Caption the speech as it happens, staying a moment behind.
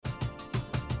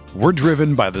We're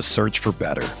driven by the search for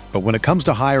better. But when it comes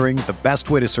to hiring, the best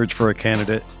way to search for a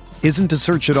candidate isn't to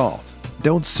search at all.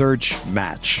 Don't search,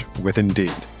 match with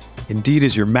Indeed. Indeed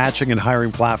is your matching and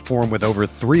hiring platform with over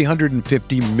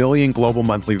 350 million global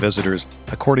monthly visitors,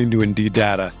 according to Indeed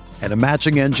data, and a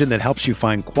matching engine that helps you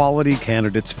find quality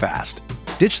candidates fast.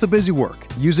 Ditch the busy work.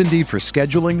 Use Indeed for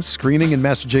scheduling, screening, and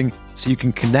messaging so you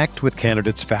can connect with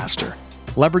candidates faster.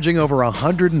 Leveraging over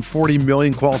 140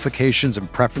 million qualifications and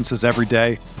preferences every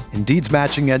day, Indeed's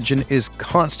matching engine is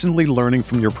constantly learning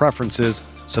from your preferences,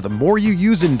 so the more you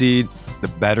use Indeed, the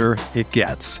better it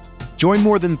gets. Join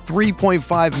more than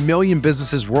 3.5 million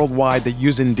businesses worldwide that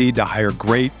use Indeed to hire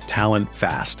great talent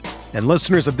fast. And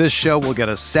listeners of this show will get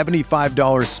a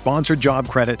 $75 sponsored job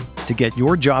credit to get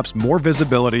your jobs more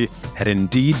visibility at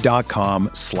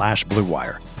Indeed.com/Blue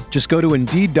Wire. Just go to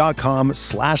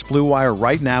Indeed.com/Blue Wire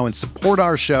right now and support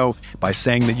our show by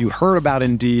saying that you heard about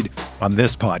Indeed on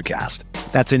this podcast.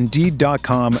 That's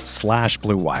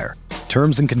Indeed.com/Blue Wire.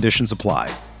 Terms and conditions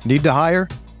apply. Need to hire?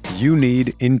 You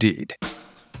need Indeed.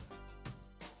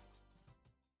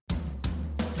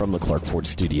 From the Clark Ford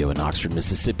Studio in Oxford,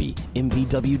 Mississippi,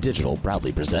 MVW Digital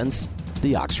proudly presents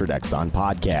the Oxford Exxon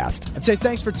Podcast. I'd say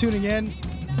thanks for tuning in,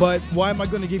 but why am I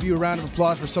going to give you a round of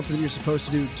applause for something that you're supposed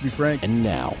to do, to be frank? And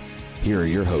now, here are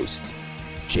your hosts,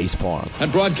 Chase Parham.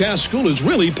 And broadcast school has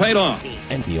really paid off.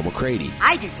 And Neil McCready.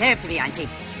 I deserve to be on TV.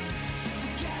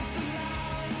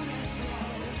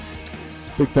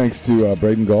 Big thanks to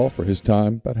Braden Gall for his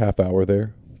time, about half hour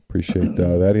there. Appreciate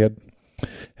that. He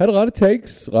had a lot of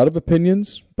takes, a lot of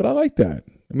opinions, but I like that.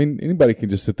 I mean, anybody can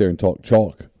just sit there and talk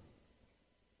chalk.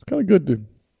 It's kind of good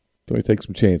to take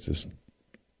some chances.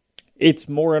 It's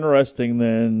more interesting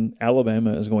than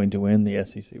Alabama is going to win the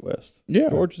SEC West. Yeah.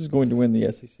 Georgia is going to win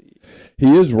the SEC.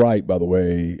 He is right, by the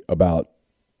way, about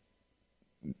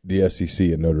the SEC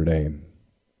and Notre Dame.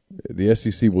 The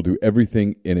SEC will do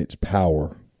everything in its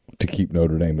power to keep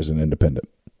Notre Dame as an independent.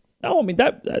 No, I mean,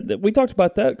 that we talked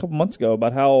about that a couple months ago,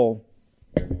 about how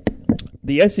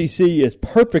the SEC is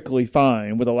perfectly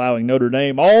fine with allowing Notre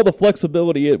Dame all the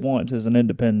flexibility it wants as an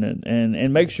independent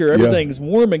and make sure everything's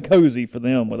warm and cozy for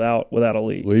them without a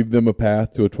league. Leave them a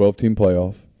path to a 12-team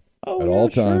playoff at all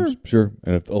times. Sure.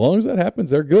 And as long as that happens,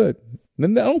 they're good.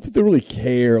 And then I don't think they really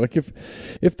care. Like if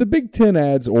the Big Ten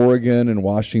adds Oregon and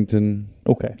Washington,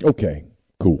 okay,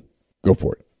 cool, go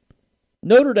for it.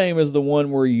 Notre Dame is the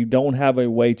one where you don't have a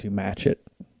way to match it.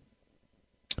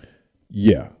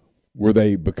 Yeah, where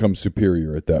they become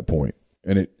superior at that point.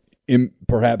 And it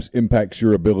perhaps impacts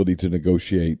your ability to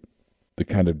negotiate the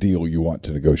kind of deal you want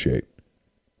to negotiate.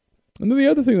 And then the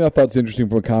other thing that I thought is interesting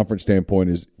from a conference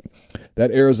standpoint is that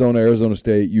Arizona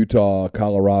State, Utah,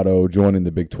 Colorado joining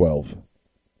the Big 12.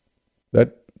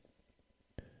 That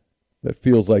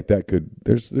feels like that could –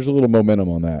 there's a little momentum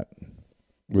on that,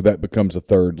 where that becomes a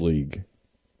third league.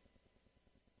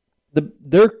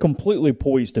 They're completely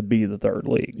poised to be the third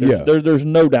league. There's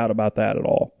no doubt about that at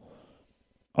all.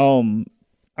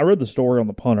 I read the story on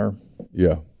the punter.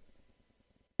 Yeah.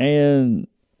 And,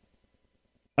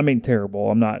 I mean,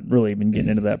 terrible. I'm not really even getting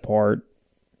into that part.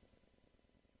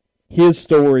 His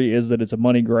story is that it's a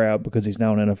money grab because he's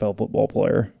now an NFL football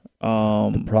player.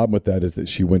 The problem with that is that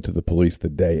she went to the police the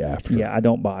day after. Yeah, I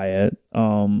don't buy it.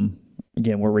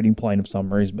 Again, we're reading plaintiff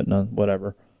summaries, but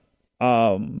whatever.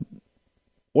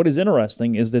 What is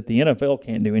interesting is that the NFL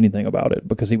can't do anything about it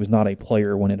because he was not a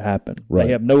player when it happened. Right.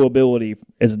 They have no ability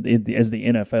as the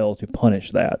NFL to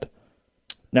punish that.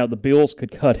 Now, the Bills could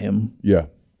cut him. Yeah.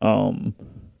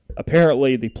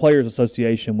 Apparently, the Players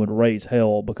Association would raise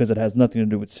hell because it has nothing to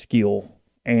do with skill,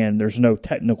 and there's no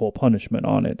technical punishment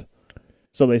on it.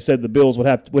 So they said the Bills would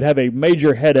have a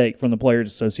major headache from the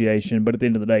Players Association, but at the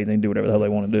end of the day, they can do whatever the hell they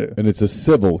want to do. And it's a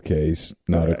civil case,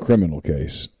 not Correct. a criminal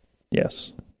case.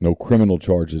 Yes. No criminal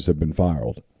charges have been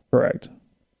filed. Correct.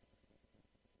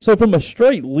 So from a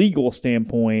straight legal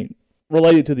standpoint,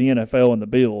 related to the NFL and the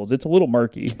Bills, it's a little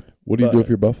murky. What do you do if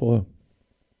you're Buffalo?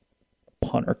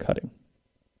 Punter cutting.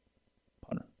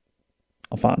 Punter.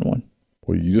 I'll find one.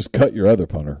 Well, you just cut your other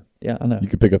punter. Yeah, I know. You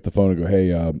could pick up the phone and go,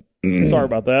 hey, Sorry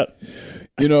about that.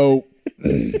 You know,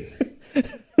 you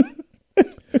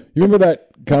remember that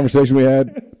conversation we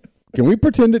had? Can we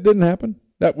pretend it didn't happen?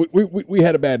 That we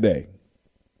had a bad day.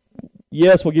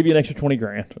 Yes, we'll give you an extra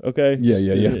 $20,000. Okay.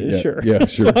 Yeah. Sure. Yeah,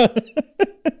 sure.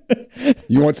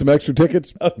 You want some extra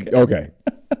tickets? Okay.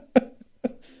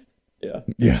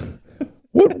 Yeah.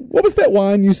 What was that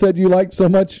wine you said you liked so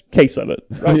much? Case of it.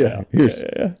 Right now.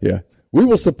 Yeah. We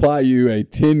will supply you a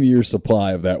 10-year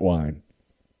supply of that wine.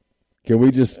 Can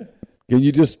you just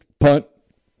punt?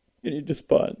 Can you just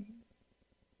punt?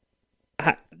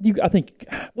 I think.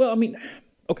 Well, I mean,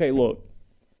 okay. Look,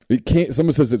 It can't.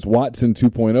 Someone says it's Watson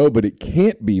 2.0, but it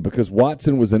can't be because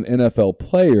Watson was an NFL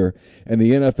player, and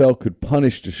the NFL could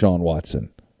punish Deshaun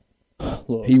Watson.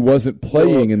 Look, He wasn't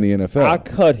playing in the NFL. I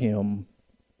cut him.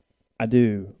 I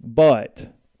do.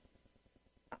 But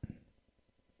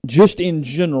just in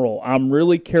general, I'm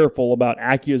really careful about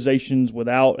accusations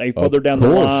without a further down the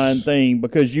line thing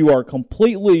because you are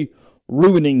completely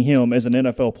ruining him as an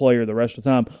NFL player the rest of the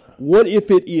time. What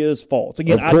if it is false?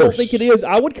 Again, I don't think it is.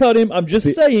 I would cut him. I'm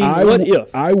just saying, what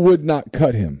if? I would not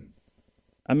cut him.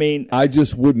 I mean, I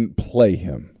just wouldn't play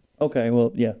him. Okay,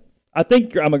 well, yeah. I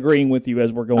think I'm agreeing with you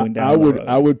as we're going down the road.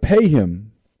 I would pay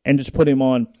him. And just put him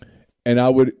on. And I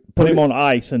would put him on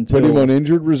ice until. Put him on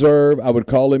injured reserve. I would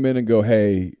call him in and go,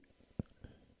 hey,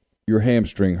 your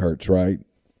hamstring hurts, right?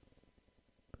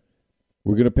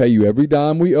 We're going to pay you every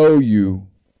dime we owe you,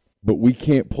 but we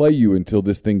can't play you until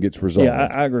this thing gets resolved. Yeah,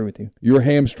 I agree with you. Your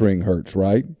hamstring hurts,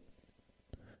 right?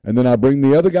 And then I bring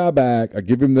the other guy back. I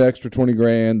give him the extra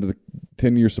 $20,000, the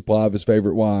 10-year supply of his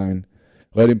favorite wine.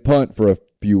 Let him punt for a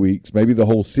few weeks, maybe the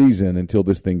whole season, until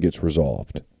this thing gets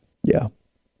resolved. Yeah.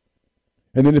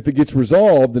 And then if it gets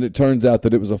resolved and it turns out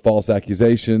that it was a false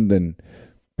accusation, then,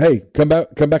 hey, come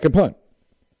back and punt.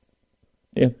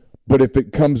 Yeah. But if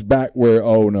it comes back where,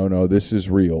 oh, no, this is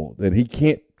real, then he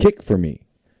can't kick for me.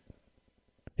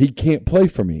 He can't play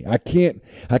for me. I can't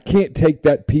take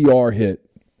that PR hit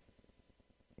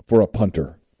for a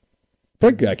punter.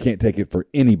 Frankly, I can't take it for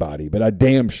anybody, but I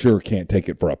damn sure can't take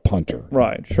it for a punter.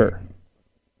 Right, sure.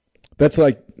 That's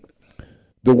like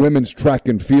the women's track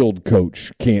and field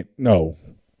coach can't. No.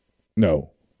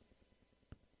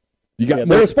 You got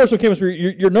there's sports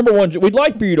chemistry. You're number one. We'd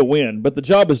like for you to win, but the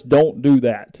job is don't do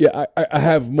that. Yeah, I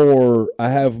have more.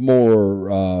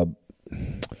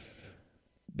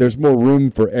 There's more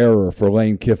room for error for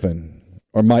Lane Kiffin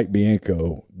or Mike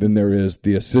Bianco than there is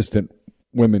the assistant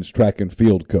women's track and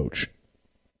field coach.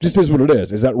 Just is what it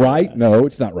is. Is that right? No,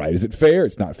 it's not right. Is it fair?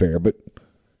 It's not fair, but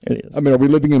it is. I mean, are we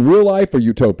living in real life or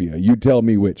utopia? You tell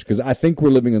me which, because I think we're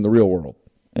living in the real world.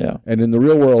 Yeah. And in the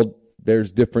real world,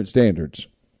 there's different standards.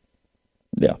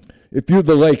 Yeah. If you're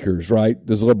the Lakers, right,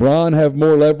 does LeBron have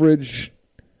more leverage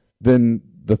than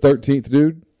the 13th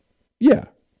dude? Yeah.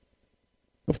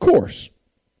 Of course.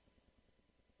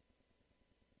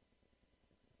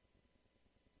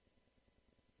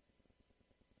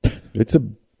 It's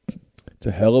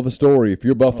a hell of a story. If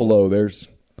you're Buffalo,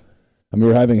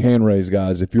 we're having hand raise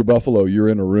guys. If you're Buffalo, you're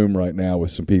in a room right now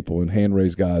with some people, and hand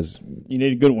raise guys. You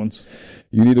need good ones.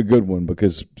 You need a good one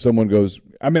because someone goes,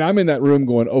 I'm in that room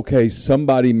going, okay,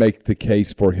 somebody make the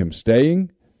case for him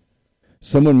staying.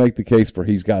 Someone make the case for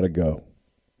he's got to go.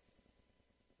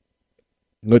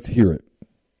 Let's hear it.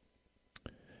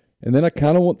 And then I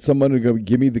kind of want someone to go,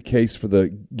 give me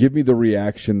the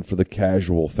reaction for the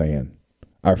casual fan,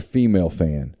 our female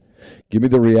fan. Give me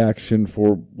the reaction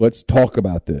for, let's talk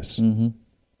about this. Mm-hmm.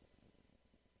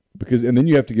 And then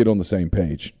you have to get on the same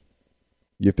page.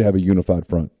 You have to have a unified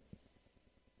front.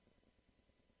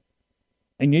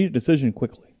 And you need a decision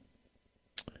quickly.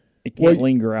 It can't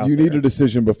linger out You there. need a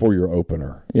decision before your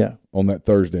opener. Yeah. On that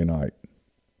Thursday night.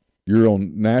 You're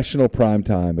on national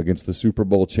primetime against the Super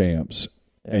Bowl champs,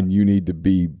 and you need to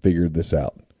figured this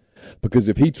out. Because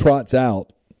if he trots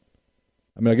out,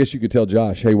 I guess you could tell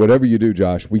Josh, hey, whatever you do,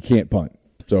 Josh, we can't punt.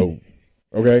 So,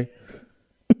 okay?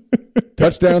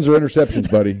 Touchdowns or interceptions,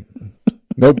 buddy.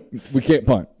 Nope, we can't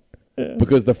punt. Yeah.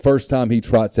 Because the first time he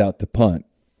trots out to punt,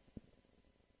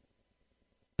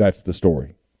 that's the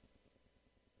story.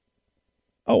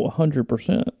 Oh,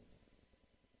 100%.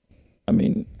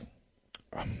 And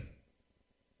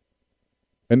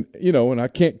I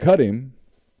can't cut him.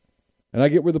 And I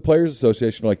get where the Players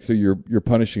Association so you're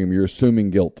punishing him, you're assuming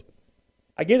guilt.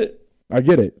 I get it. I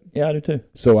get it. Yeah, I do too.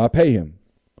 So I pay him.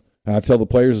 And I tell the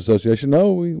Players Association,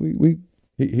 no,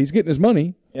 he's getting his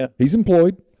money. Yeah. He's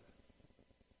employed.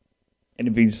 And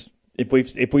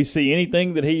if we see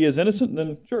anything that he is innocent,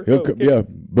 then sure.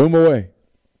 Boom away.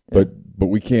 Yeah. But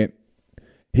we can't.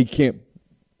 He can't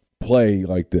play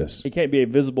like this. He can't be a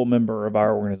visible member of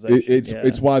our organization.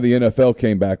 It's why the NFL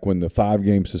came back when the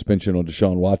 5-game suspension on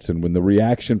Deshaun Watson, when the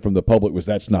reaction from the public was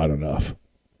that's not enough.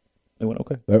 They went,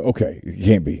 okay. Okay, it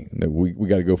can't be. We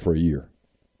got to go for a year.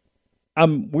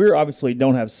 We're obviously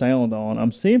don't have sound on.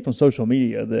 I'm seeing from social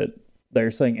media that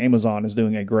they're saying Amazon is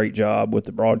doing a great job with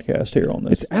the broadcast here on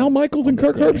this. It's Al Michaels and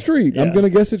Kirk Herbstreit. Yeah. I'm going to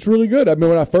guess it's really good.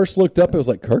 When I first looked up, it was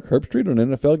like Kirk Herbstreit on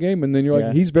an NFL game, and then you're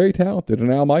like, he's very talented,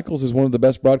 and Al Michaels is one of the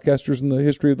best broadcasters in the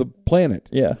history of the planet.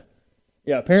 Yeah.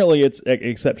 Yeah, apparently it's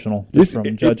exceptional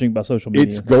judging by social media.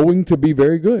 It's going to be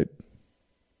very good.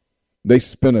 They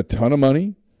spent a ton of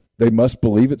money. They must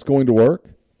believe it's going to work.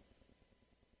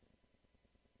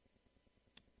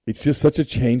 It's just such a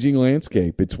changing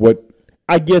landscape. It's what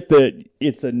I get that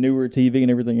it's a newer TV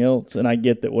and everything else, and I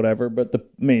get that whatever. But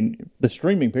the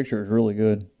streaming picture is really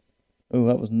good. Oh,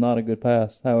 that was not a good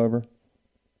pass. However,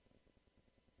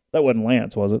 that wasn't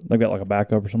Lance, was it? They've got like a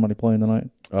backup or somebody playing tonight.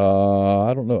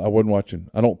 I don't know. I wasn't watching.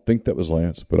 I don't think that was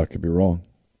Lance, but I could be wrong.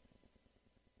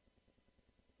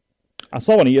 I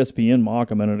saw an ESPN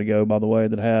mock a minute ago, by the way,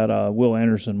 that had Will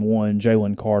Anderson 1,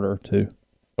 Jalen Carter 2.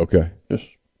 Okay. Just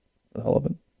the hell of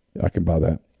it. I can buy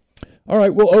that. All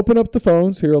right, we'll open up the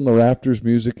phones here on the Raptors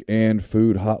Music and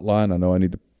Food Hotline. I know I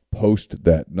need to post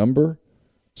that number,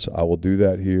 so I will do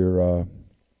that here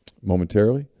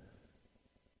momentarily.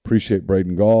 Appreciate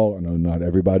Braden Gall. I know not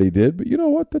everybody did, but you know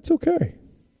what? That's okay.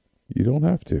 You don't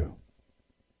have to.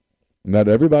 Not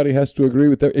everybody has to agree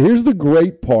with that. Here's the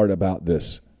great part about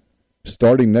this.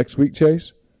 Starting next week,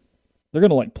 Chase, they're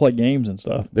going to play games and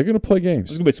stuff. They're going to play games.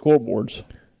 There's going to be scoreboards.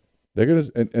 They're going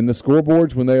to, and the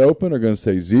scoreboards when they open are going to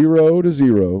say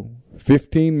 0-0,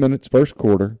 15 minutes first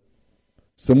quarter.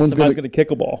 Somebody's going to kick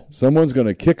a ball. Someone's going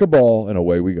to kick a ball, and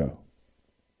away we go.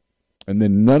 And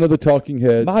then none of the talking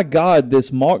heads. My God,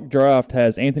 this mock draft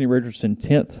has Anthony Richardson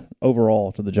 10th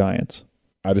overall to the Giants.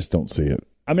 I just don't see it.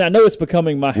 I mean, I know it's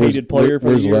becoming my hated player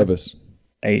for the year. Where's Levis?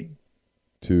 8.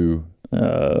 2.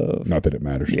 Not that it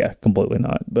matters. Yeah, completely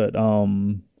not. But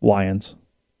Lions.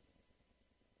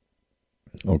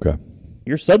 Okay.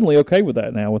 You're suddenly okay with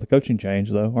that now with the coaching change,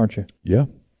 though, aren't you? Yeah.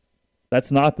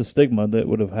 That's not the stigma that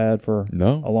would have had for a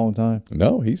long time.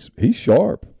 No, he's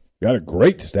sharp. Got a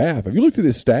great staff. Have you looked at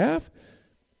his staff?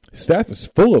 His staff is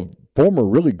full of former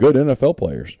really good NFL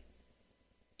players.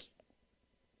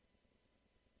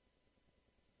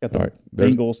 Got the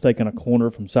Bengals taking a corner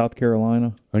from South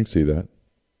Carolina. I can see that.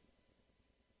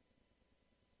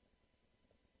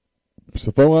 So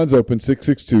phone line's open,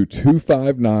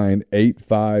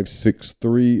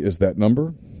 662-259-8563 is that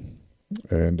number.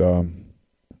 And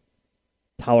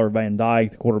Tyler Van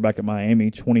Dyke, the quarterback at Miami,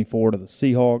 24 to the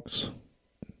Seahawks.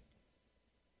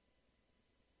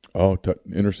 Oh,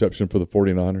 interception for the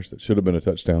 49ers. That should have been a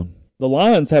touchdown. The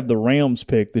Lions have the Rams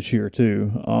pick this year,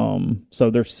 too. So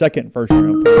their second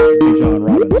first-round pick, Bijan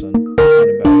Robinson,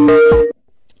 running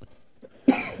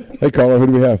back. Hey, caller, who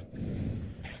do we have?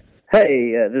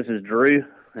 Hey, this is Drew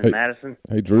in Madison.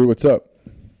 Hey, Drew, what's up?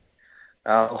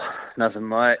 Oh, nothing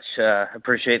much.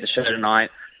 Appreciate the show tonight.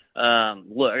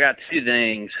 Look, I got two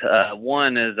things.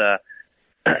 One is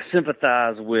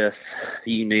sympathize with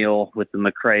you, Neil, with the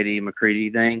McCready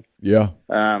thing. Yeah.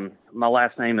 My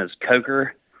last name is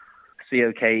Coker,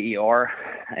 Coker,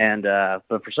 and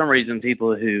but for some reason,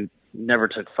 people who never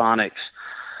took phonics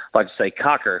like to say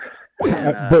Cocker.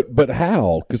 And, but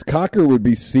how? Because Cocker would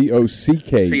be Cocker.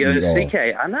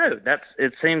 Cocker. I know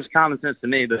it seems common sense to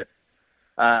me, but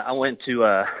I went to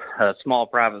a small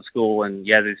private school in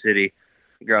Yazoo City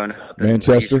growing up.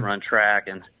 Manchester. I used to run track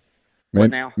and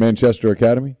what now? Manchester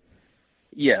Academy.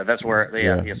 Yeah, that's where.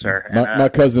 Yeah. Yes, sir. My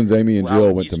cousins Amy and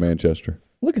Jill went to Manchester.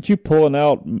 Look at you pulling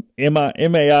out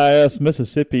MAIS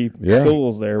Mississippi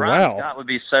schools there. Ryan wow, Scott would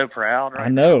be so proud. Right I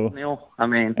know, now, Neil. I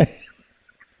mean.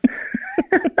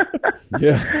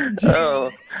 Yeah.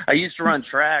 So I used to run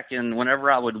track, and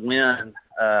whenever I would win,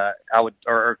 I would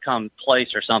or come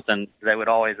place or something, they would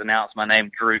always announce my name,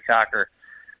 Drew Cocker,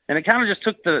 and it kind of just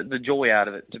took the joy out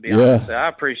of it. To be honest, so I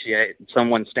appreciate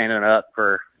someone standing up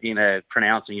for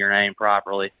pronouncing your name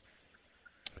properly.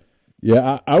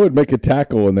 Yeah, I would make a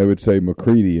tackle, and they would say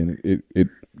McCready, and it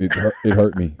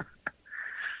hurt me.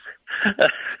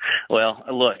 Well,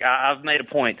 look, I've made a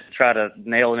point to try to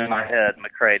nail it in my head,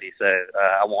 McCready, so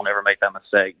I won't ever make that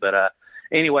mistake. But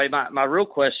anyway, my real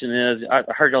question is, I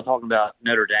heard y'all talking about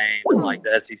Notre Dame and like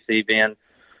the SEC being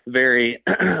very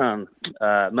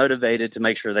motivated to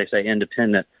make sure they say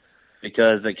independent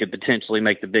because they could potentially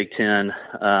make the Big Ten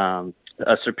a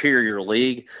superior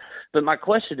league. But my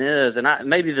question is, and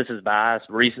maybe this is bias,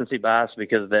 recency bias,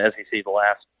 because the SEC the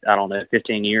last,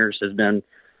 15 years has been,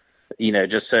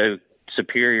 just so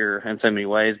superior in so many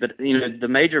ways. But, the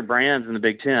major brands in the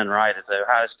Big Ten, right, is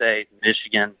Ohio State,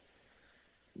 Michigan,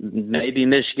 maybe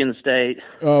Michigan State.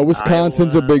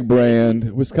 Wisconsin's Iowa. a big brand.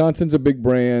 Penn State's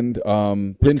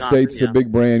a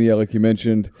big brand, like you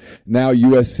mentioned. Now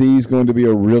USC is going to be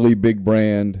a really big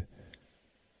brand.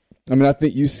 I mean, I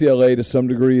think UCLA to some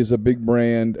degree is a big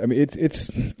brand. I mean,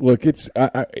 it's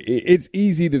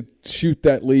easy to shoot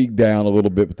that league down a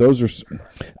little bit, but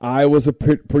Iowa's a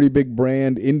pretty big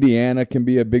brand. Indiana can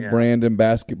be a big brand in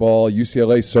basketball.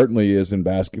 UCLA certainly is in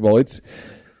basketball.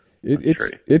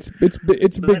 It's big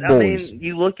But, boys. I mean,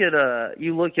 you look at.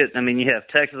 I mean, you have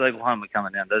Texas, Oklahoma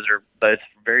coming in. Those are both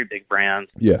very big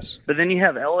brands. Yes. But then you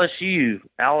have LSU,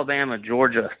 Alabama,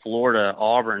 Georgia, Florida,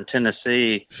 Auburn,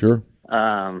 Tennessee. Sure.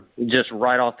 Just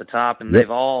right off the top, and Yep.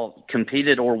 they've all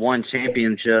competed or won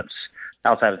championships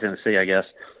outside of Tennessee, I guess,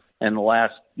 in the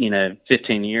last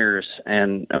 15 years.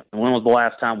 And when was the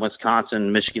last time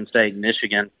Wisconsin, Michigan State,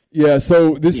 Michigan? Yeah,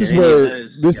 so this is any where of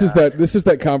those this is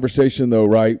that conversation though,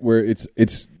 right? Where it's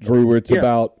Drew, where it's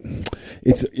about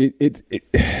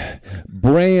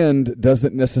brand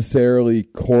doesn't necessarily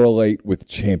correlate with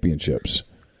championships.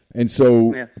 And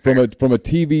so from a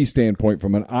TV standpoint,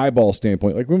 from an eyeball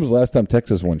standpoint, like when was the last time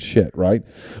Texas won shit, right?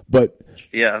 But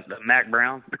Yeah, Mac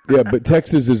Brown. yeah, but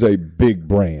Texas is a big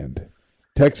brand.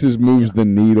 Texas moves the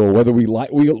needle. Whether we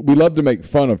love to make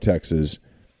fun of Texas,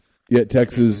 yet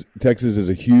Texas is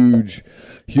a huge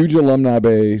alumni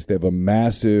base. They have a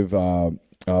massive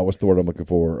what's the word I'm looking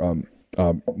for?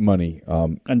 Money.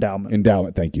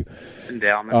 Endowment. Thank you.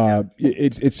 Endowment.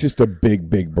 It's just a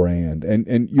big brand,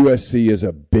 and USC is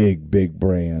a big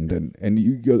brand, and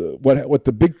you what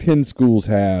the Big Ten schools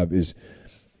have is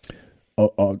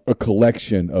a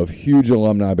collection of huge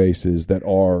alumni bases that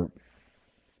are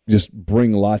just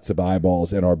bring lots of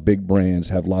eyeballs, and our big brands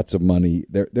have lots of money.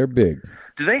 They're big.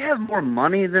 Do they have more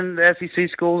money than the SEC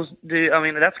schools do? I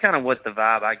mean, that's kind of what the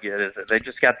vibe I get is that they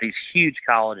just got these huge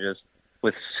colleges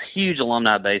with huge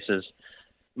alumni bases,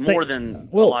 more than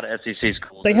a lot of SEC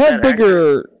schools. They have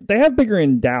bigger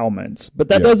endowments, but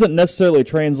that doesn't necessarily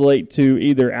translate to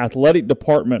either athletic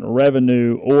department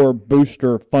revenue or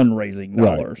booster fundraising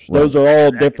dollars. Right. Those are all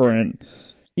different.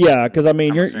 Yeah, because I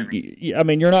mean,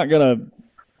 you're not gonna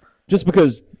just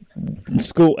because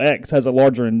school X has a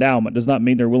larger endowment does not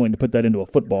mean they're willing to put that into a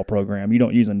football program. You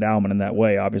don't use endowment in that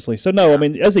way, obviously. So no, I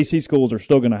mean, SEC schools are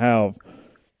still going to have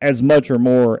as much or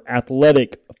more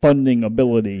athletic funding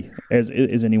ability as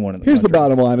anyone in the Here's country. the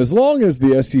bottom line. As long as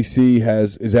the SEC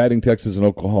is adding Texas and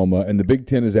Oklahoma, and the Big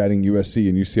Ten is adding USC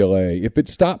and UCLA, if it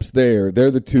stops there, they're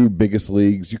the two biggest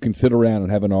leagues. You can sit around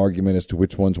and have an argument as to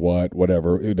which one's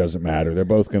whatever. It doesn't matter. They're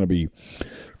both going to be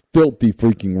filthy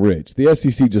freaking rich. The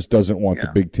SEC just doesn't want the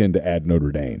Big Ten to add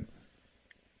Notre Dame.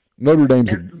 Notre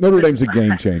Dame's a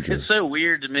game changer. It's so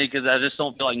weird to me because I just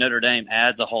don't feel like Notre Dame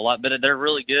adds a whole lot, but they're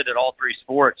really good at all three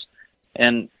sports.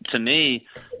 And to me,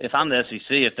 if I'm the SEC,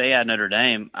 if they add Notre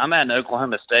Dame, I'm adding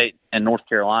Oklahoma State and North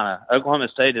Carolina. Oklahoma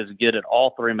State is good at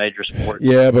all three major sports.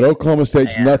 Yeah, but Oklahoma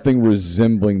State's nothing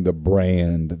resembling the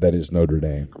brand that is Notre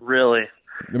Dame. Really?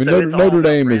 I mean, Notre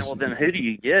Dame is. Well, then who do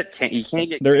you get? You can't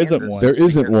get. There Kansas. isn't one. There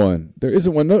isn't one. There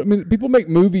isn't one. No, I mean, people make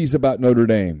movies about Notre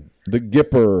Dame, the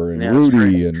Gipper and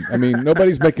Rudy, and I mean,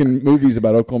 nobody's making movies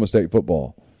about Oklahoma State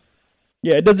football.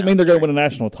 Yeah, it doesn't mean they're going to win a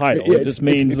national title. Yeah, it just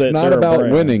means that it's not they're a about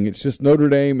brand. winning. It's just Notre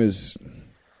Dame is.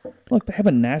 Look, they have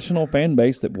a national fan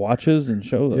base that watches and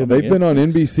shows. Yeah, they've been on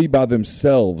NBC by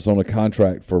themselves on a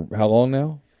contract for how long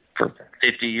now? For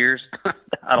 50 years.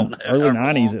 I don't know. Early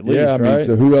 90s at least. Yeah, I mean, right?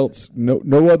 so who else?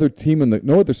 No other team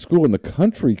no other school in the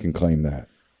country can claim that.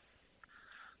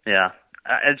 Yeah,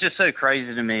 it's just so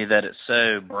crazy to me that it's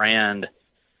so brand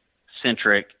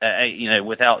centric.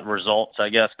 Without results, I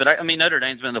guess. But I mean, Notre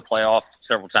Dame's been in the playoffs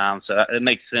several times, so it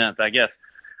makes sense. I guess.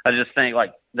 I just think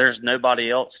like there's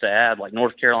nobody else to add. Like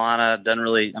North Carolina doesn't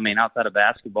really. I mean, outside of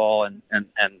basketball and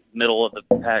middle of the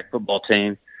pack football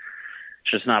team. It's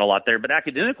just not a lot there, but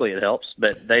academically it helps.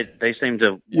 But they seem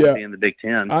to want to be in the Big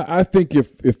Ten. I think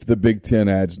if the Big Ten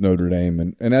adds Notre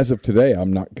Dame, and as of today,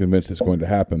 I'm not convinced it's going to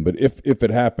happen. But if it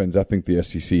happens, I think the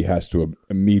SEC has to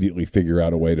immediately figure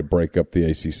out a way to break up the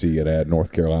ACC and add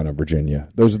North Carolina and Virginia.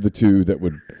 Those are the two that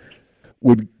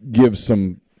would give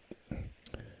some.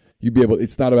 You'd be able.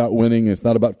 It's not about winning. It's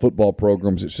not about football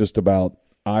programs. It's just about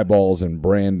eyeballs and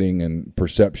branding and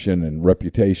perception and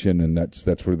reputation, and that's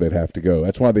where they'd have to go.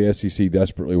 That's why the SEC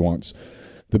desperately wants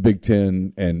the Big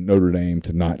Ten and Notre Dame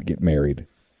to not get married.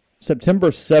 September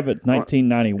 7th,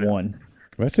 1991.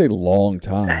 That's a long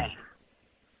time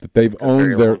that they've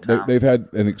owned they've had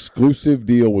an exclusive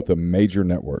deal with a major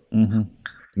network. Mm-hmm.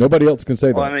 Nobody else can say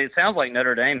that. Well, I mean, it sounds like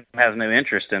Notre Dame has no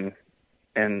interest in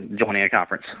joining a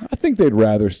conference. I think they'd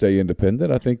rather stay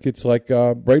independent. I think it's like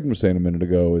Braden was saying a minute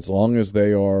ago. As long as they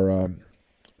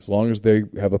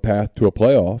have a path to a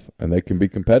playoff and they can be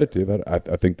competitive, I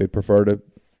think they'd prefer to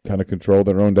kind of control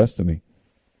their own destiny.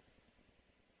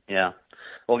 Yeah.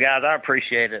 Well, guys, I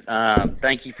appreciate it.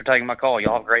 Thank you for taking my call.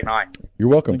 Y'all have a great night. You're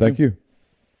welcome. Thank you.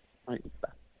 Bye.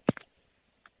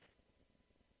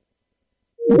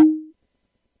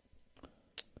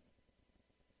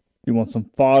 you want some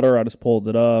fodder, I just pulled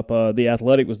it up. The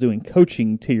Athletic was doing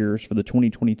coaching tiers for the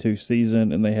 2022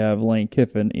 season, and they have Lane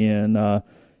Kiffin in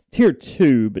Tier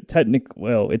 2, but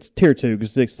it's Tier 2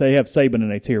 because they have Saban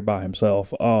in a tier by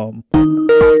himself.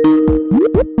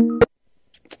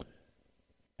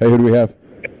 Hey, who do we have?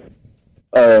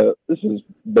 This is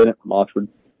Bennett from Oxford.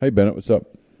 Hey, Bennett, what's up?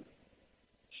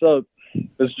 So,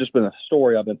 this has just been a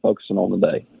story I've been focusing on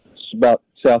today. It's about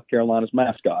South Carolina's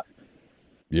mascot.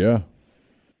 Yeah.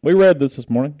 We read this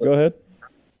morning. Go ahead.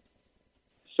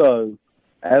 So,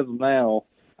 as of now,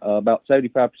 about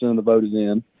 75% of the vote is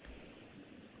in.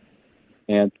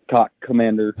 And Cock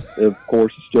Commander, of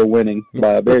course, is still winning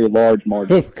by a very large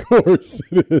margin. Of course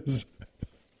it is.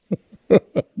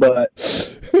 But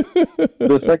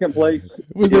the second place...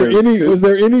 Was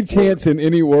there any chance in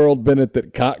any world, Bennett,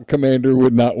 that Cock Commander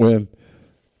would not win?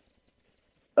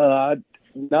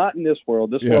 Not in this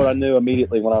world. This world I knew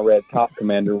immediately when I read Cock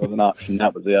Commander was an option.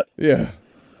 That was it. Yeah.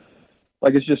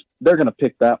 Like, it's just, they're going to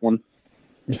pick that one.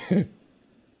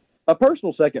 A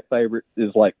personal second favorite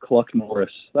is like Cluck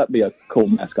Norris. That'd be a cool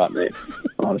mascot name,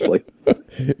 honestly.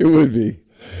 It would be.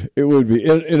 It would be.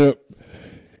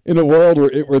 In a world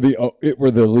where it were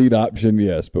the lead option,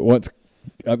 yes. But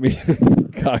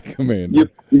Cock Commander.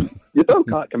 You throw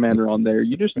Cock Commander on there,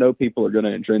 you just know people are going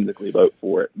to intrinsically vote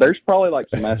for it. There's probably like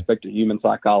some aspect of human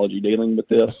psychology dealing with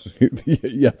this.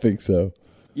 Yeah, I think so.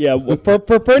 Yeah,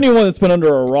 for anyone that's been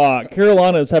under a rock,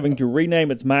 Carolina is having to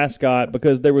rename its mascot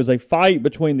because there was a fight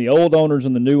between the old owners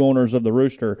and the new owners of the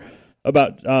Rooster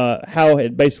about how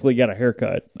it basically got a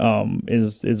haircut,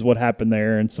 is what happened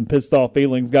there. And some pissed off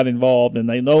feelings got involved, and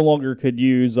they no longer could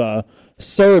use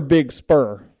Sir Big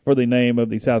Spur for the name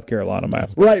of the South Carolina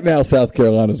mascot. Right now, South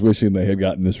Carolina's wishing they had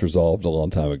gotten this resolved a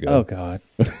long time ago. Oh, God.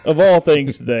 Of all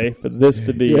things today, for this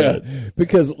to be it.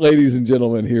 Because, ladies and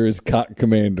gentlemen, here is Cock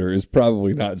Commander is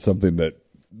probably not something that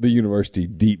the university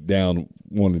deep down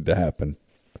wanted to happen.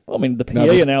 I mean, the PA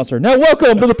announcer, now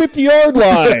welcome to the 50-yard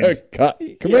line. Cock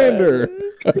Commander.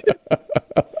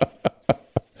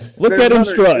 Look at him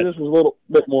strut. This was a little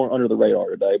bit more under the radar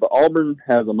today, but Auburn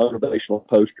has a motivational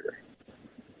poster.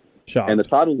 Shocked. And the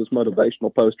title of this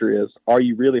motivational poster is, Are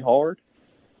You Really Hard?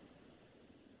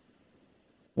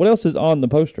 What else is on the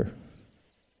poster?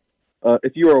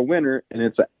 If you are a winner,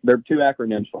 and there are two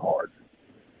acronyms for hard.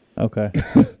 Okay.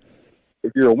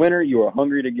 If you're a winner, you are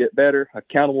hungry to get better,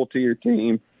 accountable to your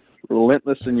team,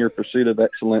 relentless in your pursuit of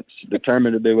excellence,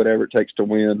 determined to do whatever it takes to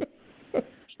win,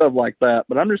 stuff like that.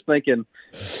 But I'm just thinking,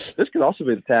 this could also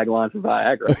be the tagline for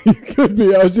Viagra. It could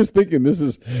be. I was just thinking this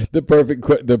is the perfect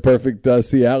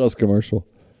Cialis commercial.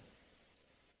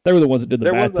 They were the ones that did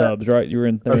the bathtubs, right? They were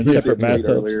in separate bathtubs.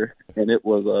 Earlier, and it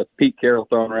was Pete Carroll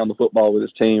throwing around the football with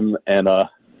his team, and the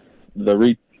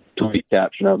retweet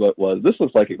caption of it was, "This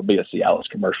looks like it could be a Cialis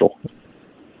commercial."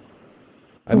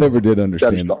 I never did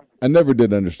understand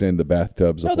the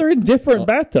bathtubs. No, they're in different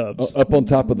bathtubs. Up on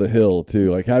top of the hill,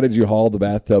 too. Like, how did you haul the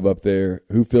bathtub up there?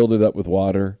 Who filled it up with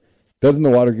water? Doesn't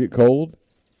the water get cold?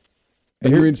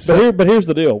 But here's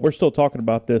the deal. We're still talking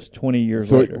about this 20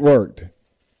 years later. So it worked.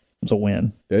 It's a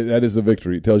win. That is a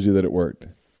victory. It tells you that it worked. Do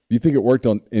you think it worked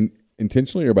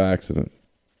intentionally or by accident?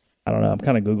 I don't know. I'm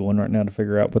kind of Googling right now to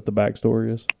figure out what the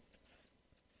backstory is.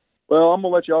 Well, I'm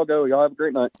going to let y'all go. Y'all have a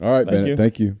great night. All right, Bennett.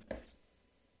 Thank you.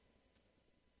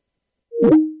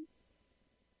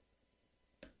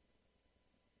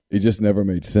 It just never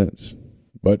made sense.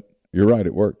 But you're right,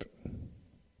 it worked.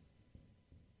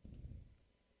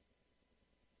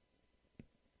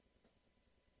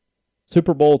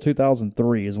 Super Bowl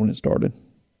 2003 is when it started.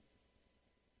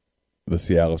 The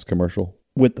Cialis commercial?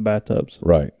 With the bathtubs.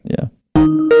 Right. Yeah.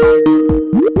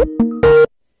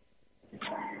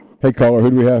 Hey, caller,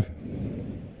 who do we have?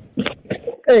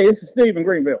 Hey, this is Steve in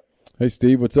Greenville. Hey,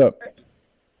 Steve, what's up?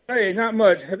 Hey, not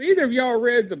much. Have either of y'all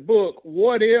read the book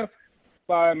What If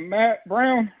by Matt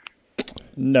Brown?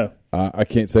 No. I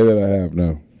can't say that I have,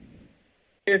 no.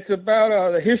 It's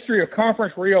about the history of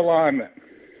conference realignment.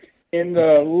 In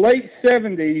the late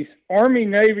 70s,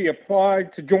 Army-Navy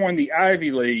applied to join the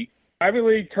Ivy League. Ivy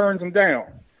League turns them down.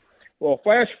 Well,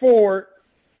 flash forward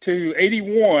to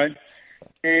 81,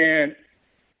 and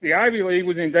the Ivy League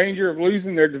was in danger of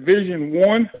losing their Division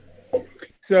I.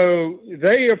 So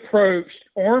they approached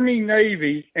Army,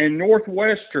 Navy, and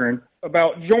Northwestern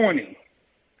about joining.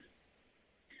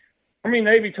 Army,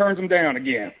 Navy turns them down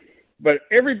again. But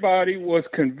everybody was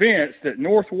convinced that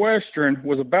Northwestern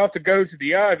was about to go to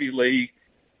the Ivy League,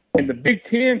 and the Big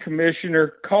Ten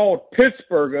commissioner called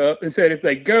Pittsburgh up and said, if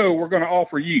they go, we're going to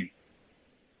offer you.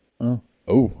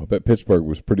 Oh, I bet Pittsburgh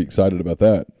was pretty excited about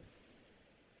that.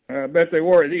 I bet they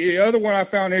were. The other one I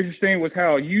found interesting was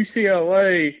how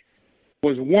UCLA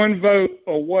was one vote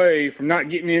away from not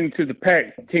getting into the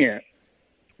Pac-10.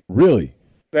 Really?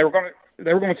 They were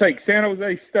going to take San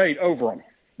Jose State over them.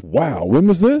 Wow. When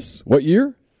was this? What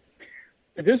year?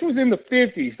 This was in the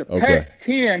 50s. The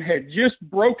Pac-10 had just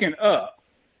broken up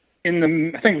in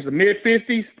the, I think it was the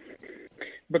mid-50s,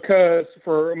 because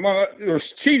there was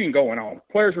cheating going on.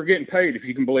 Players were getting paid, if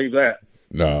you can believe that.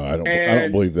 No, I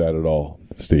don't believe that at all,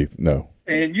 Steve. No.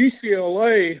 And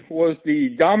UCLA was the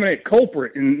dominant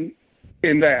culprit in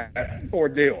that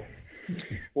ordeal.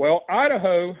 Well,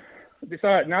 Idaho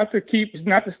decided not to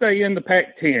stay in the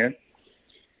Pac-10,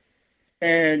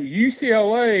 and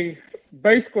UCLA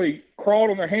basically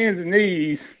crawled on their hands and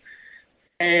knees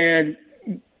and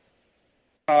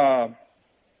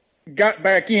got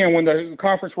back in when the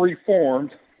conference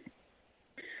reformed.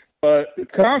 But the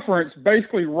conference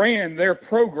basically ran their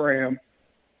program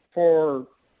for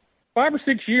 5 or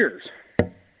 6 years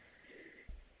to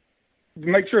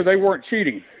make sure they weren't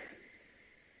cheating.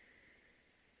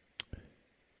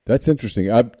 That's interesting.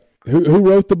 Who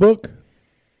wrote the book?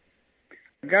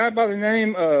 A guy by the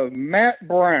name of Matt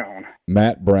Brown.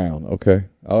 Matt Brown. Okay,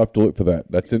 I'll have to look for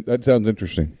that. That sounds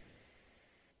interesting.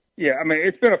 Yeah, I mean,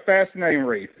 it's been a fascinating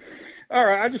read. All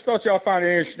right, I just thought y'all find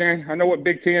it interesting. I know what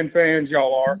Big Ten fans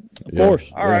y'all are. Of course.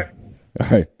 All right. All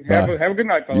right. Have a good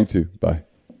night, fellas. You too. Bye.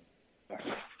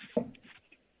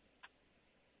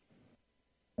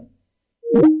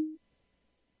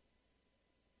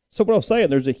 So what I was saying,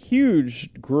 there's a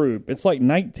huge group. It's like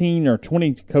 19 or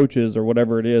 20 coaches or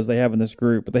whatever it is they have in this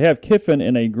group. But they have Kiffin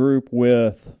in a group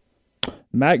with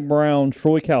Mack Brown,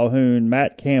 Troy Calhoun,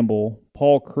 Matt Campbell,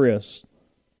 Paul Chryst,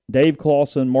 Dave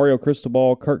Clawson, Mario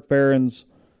Cristobal, Kirk Ferentz,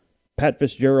 Pat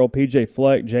Fitzgerald, P.J.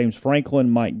 Fleck, James Franklin,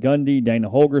 Mike Gundy, Dana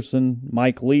Holgerson,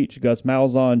 Mike Leach, Gus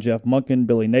Malzahn, Jeff Monken,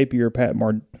 Billy Napier, Pat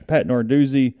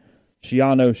Narduzzi,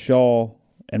 Shiano Shaw,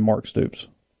 and Mark Stoops.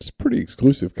 It's a pretty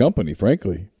exclusive company,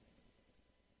 frankly.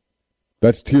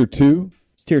 That's Tier 2?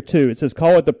 It's Tier 2. It says,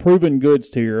 call it the proven goods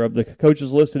tier. Of the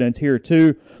coaches listed in Tier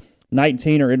 2,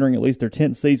 19 are entering at least their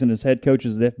 10th season as head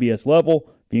coaches at the FBS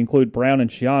level. If you include Brown and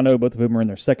Shiano, both of whom are in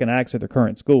their second acts at their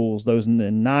current schools, those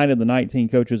 9 of the 19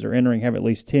 coaches are entering have at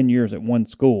least 10 years at one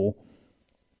school.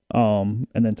 And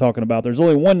then talking about there's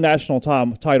only one national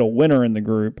title winner in the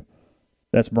group.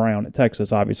 That's Brown at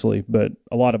Texas, obviously. But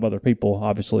a lot of other people,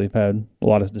 obviously, have had a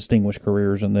lot of distinguished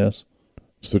careers in this.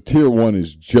 So Tier 1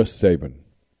 is just Saban.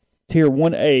 Tier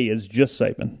 1A is just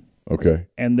Saban. Okay.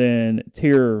 And then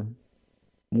Tier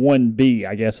 1B,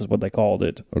 I guess is what they called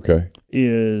it. Okay.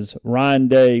 Is Ryan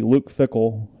Day, Luke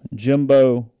Fickell,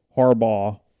 Jimbo,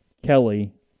 Harbaugh,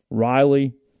 Kelly,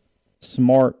 Riley,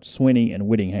 Smart, Swinney, and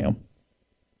Whittingham.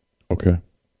 Okay.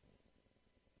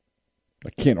 I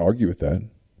can't argue with that.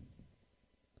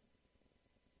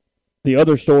 The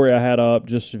other story I had up,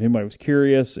 just if anybody was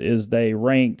curious, is they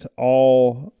ranked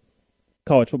all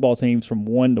college football teams from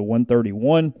 1 to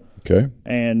 131. Okay.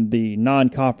 And the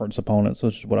non-conference opponents,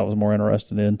 which is what I was more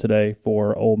interested in today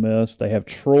for Ole Miss. They have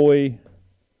Troy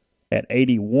at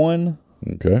 81.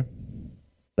 Okay.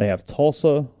 They have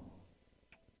Tulsa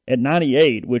at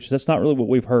 98, which that's not really what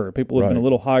we've heard. People have been a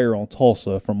little higher on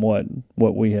Tulsa from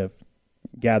what we have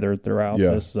gathered throughout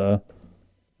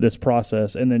this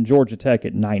process. And then Georgia Tech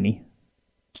at 90.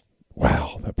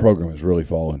 Wow, that program has really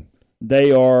fallen.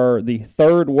 They are the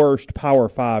third worst Power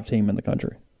 5 team in the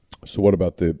country. So what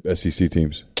about the SEC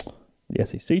teams? The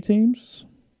SEC teams?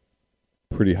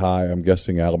 Pretty high. I'm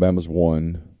guessing Alabama's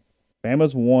 1.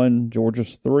 Bama's 1.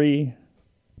 Georgia's 3.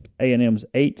 A&M's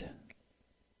 8.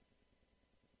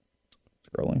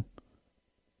 Scrolling.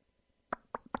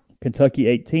 Kentucky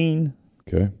 18.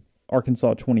 Okay.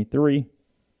 Arkansas 23.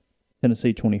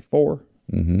 Tennessee 24.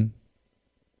 Mm-hmm.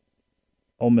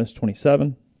 Ole Miss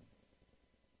 27.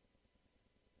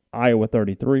 Iowa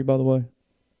 33, by the way.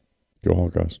 Go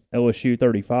Hawkeyes. LSU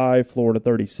 35. Florida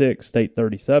 36. State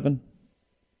 37.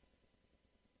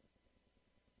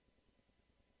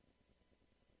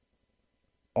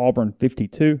 Auburn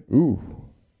 52. Ooh.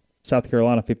 South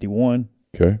Carolina 51.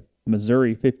 Okay.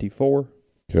 Missouri 54.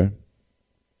 Okay.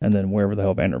 And then wherever the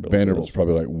hell Vanderbilt Vanderbilt's is.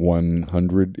 probably like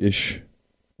 100-ish.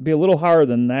 Be a little higher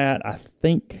than that, I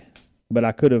think, but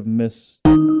I could have missed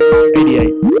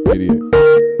 88. 88.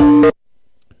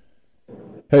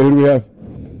 Hey, who do we have?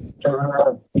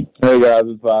 Hey, guys,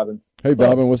 it's Bobbin. Hey,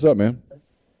 Bobbin, what's up, man?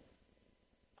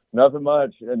 Nothing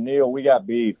much. Neil, we got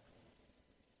beef.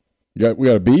 We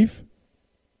got a beef?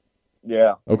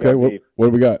 Yeah. Okay, what do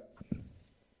we got?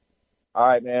 All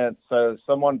right, man. So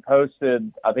someone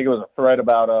posted, I think it was a thread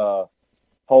about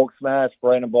Hulk Smash,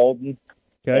 Brandon Bolden,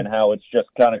 and how it's just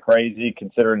kind of crazy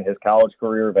considering his college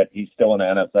career that he's still in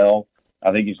the NFL.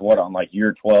 I think he's, on like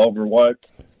year 12 or what?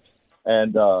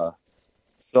 and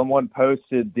someone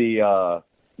posted the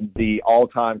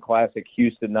all-time classic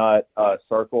Houston Nutt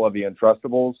Circle of the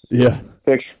Untrustables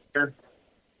picture,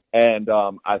 and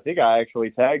I think I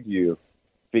actually tagged you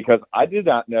because I did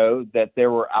not know that there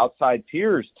were outside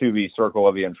tiers to the Circle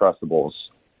of the Untrustables.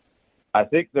 I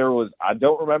think there was. I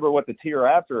don't remember what the tier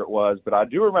after it was, but I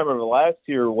do remember the last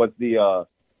tier was the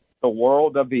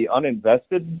World of the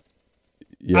Uninvested.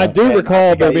 Yeah. I do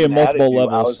recall there being multiple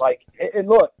levels. I was like, and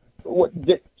look,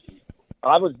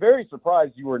 I was very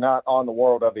surprised you were not on the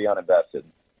World of the Uninvested.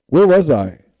 Where was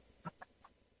I?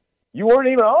 You weren't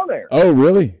even on there. Oh,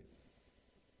 really?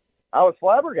 I was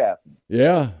flabbergasted.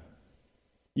 Yeah.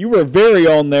 You were very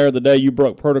on there the day you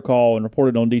broke protocol and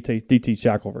reported on DT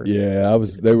Shackelford. Yeah, I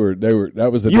was. They were. That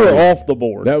was a. You were off the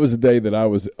board. That was the day that I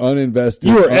was uninvested.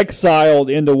 You were exiled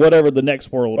into whatever the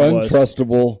next world was.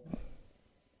 Untrustable.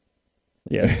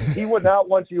 Yeah. He would not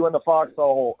want you in the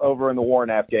foxhole over in the war in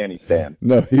Afghanistan.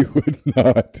 No, he would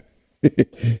not.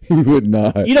 He would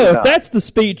not. You know, if that's the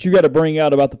speech you got to bring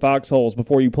out about the foxholes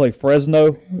before you play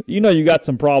Fresno, you know you got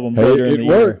some problems later in the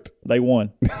year. It worked. They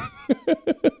won.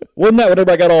 Wasn't that what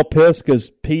everybody got all pissed because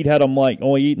Pete had them like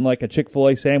only eating like a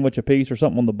Chick-fil-A sandwich a piece or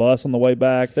something on the bus on the way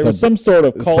back? There was some sort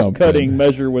of cost-cutting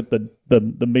measure with the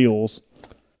meals.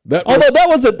 Although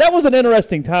that was an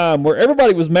interesting time where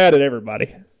everybody was mad at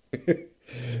everybody.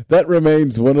 That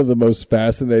remains one of the most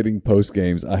fascinating post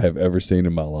games I have ever seen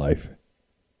in my life.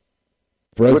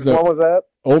 Fresno, which one was that?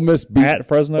 Ole Miss beat at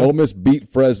Fresno. Ole Miss beat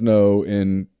Fresno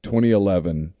in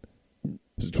 2011.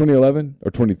 Is it 2011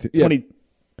 or 2010? Yeah.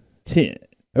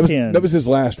 2010. That was his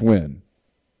last win.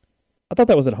 I thought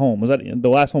that was at home. Was that the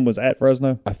last one was at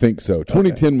Fresno? I think so.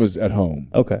 2010 was at home.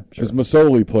 Okay, because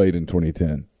Masoli played in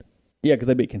 2010. Yeah, because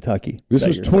they beat Kentucky. This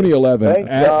was 2011 Thank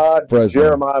at God Fresno.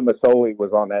 Jeremiah Masoli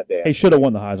was on that day. He should have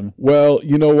won the Heisman. Well,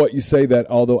 you know what? You say that,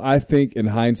 although I think in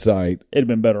hindsight, it'd have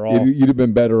been better off. You'd have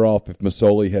been better off if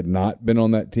Masoli had not been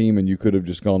on that team, and you could have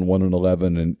just gone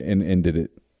 1-11 and ended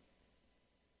it.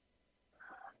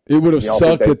 It would have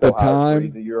sucked at the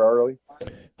time. A year early?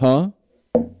 Huh?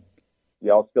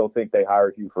 Y'all still think they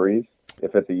hired Hugh Freeze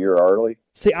if it's a year early?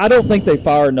 See, I don't think they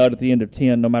fire Nutt at the end of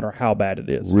 10, no matter how bad it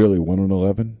is. Really,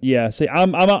 1-11? Yeah. See,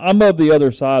 I'm of the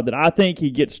other side that I think he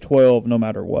gets 12 no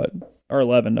matter what, or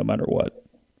 11 no matter what.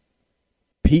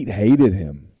 Pete hated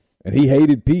him, and he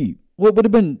hated Pete. Well, it would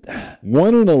have been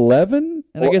 1-11,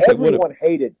 and I guess everyone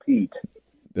hated Pete.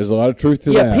 There's a lot of truth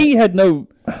to that. Yeah, Pete had no.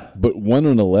 But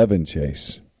 1-11,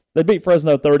 Chase. They beat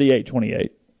Fresno 38-28.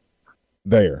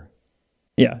 There.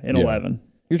 Yeah, in 11.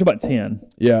 You're talking about 10.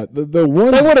 Yeah, the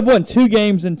one they would have won 2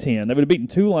 games in 10. They would have beaten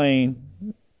Tulane.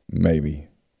 Maybe,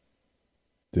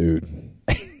 dude.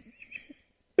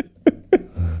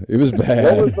 It was bad.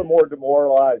 What was the more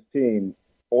demoralized team?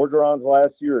 Orgeron's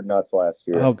last year or Nutt's last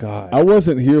year? Oh God, I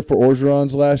wasn't here for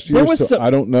Orgeron's last year, so I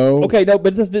don't know. Okay, no,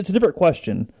 but it's a different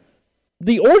question.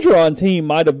 The Orgeron team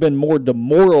might have been more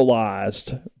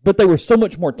demoralized, but they were so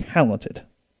much more talented.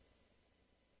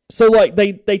 So, like,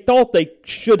 they thought they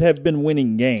should have been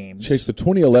winning games. Chase, the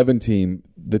 2011 team,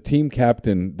 the team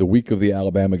captain, the week of the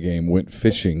Alabama game, went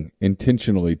fishing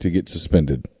intentionally to get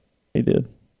suspended. He did.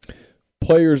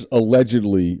 Players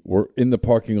allegedly were in the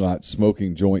parking lot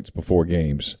smoking joints before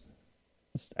games.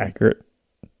 That's accurate.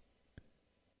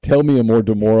 Tell me a more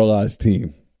demoralized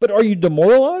team. But are you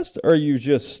demoralized, or are you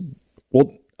just...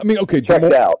 Well, I mean, okay.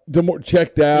 Checked out.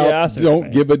 Checked out. Yeah,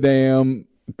 don't give a damn.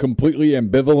 Completely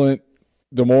ambivalent.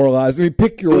 Demoralized. I mean,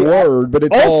 pick your word, but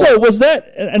it's also was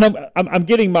that. And I'm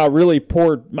getting my really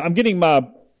poor. I'm getting my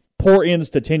poor ends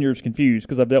to tenures confused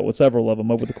because I've dealt with several of them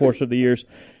over the course of the years.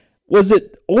 Was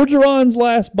it Orgeron's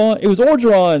last bunt? It was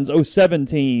Orgeron's 07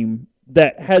 team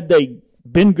that had they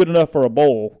been good enough for a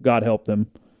bowl, God help them,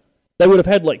 they would have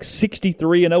had like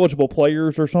 63 ineligible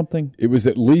players or something. It was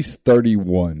at least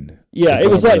 31. Yeah, it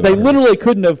was like they literally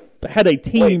couldn't have had a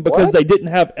team because they didn't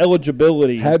have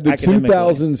eligibility. Had the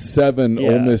 2007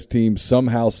 Ole Miss team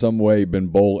somehow, some way been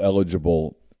bowl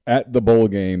eligible at the bowl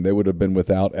game, they would have been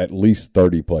without at least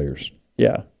 30 players.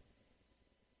 Yeah.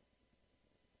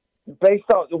 Based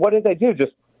on what did they do?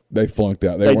 Just they flunked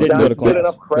out. They didn't get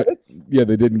enough credits? Yeah,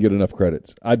 they didn't get enough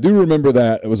credits. I do remember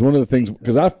that. It was one of the things,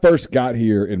 because I first got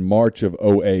here in March of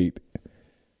 2008,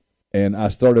 and I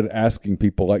started asking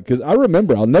people, like, because I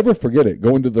remember, I'll never forget it,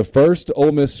 going to the first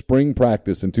Ole Miss spring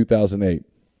practice in 2008,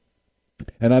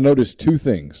 and I noticed 3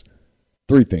 things.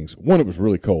 1, it was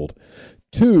really cold.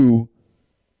 2,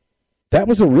 that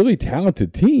was a really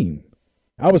talented team.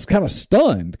 I was kind of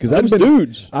stunned because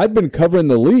I'd been covering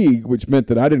the league, which meant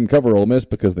that I didn't cover Ole Miss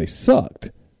because they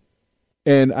sucked,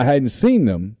 and I hadn't seen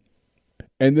them.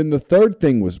 And then the third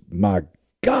thing was, my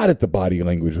God, the body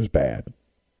language was bad.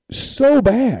 so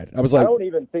bad. I was like, I don't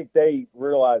even think they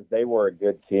realized they were a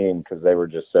good team because they were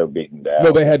just so beaten down.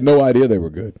 no, they had no idea they were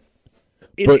good.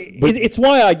 It's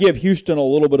why I give Houston a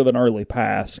little bit of an early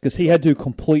pass because he had to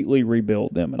completely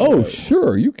rebuild them. Sure.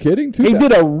 Are you kidding? He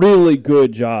did a really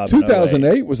good job.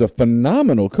 2008 was a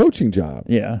phenomenal coaching job.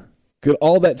 Yeah.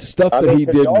 All that stuff that he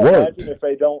did y'all worked. Imagine if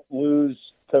they don't lose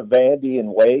to Vandy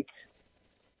and Wake.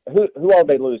 Who all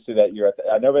they lose to that year?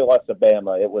 I know they lost to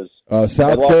Bama. It was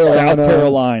South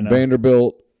Carolina,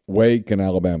 Vanderbilt, Wake, and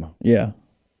Alabama. Yeah,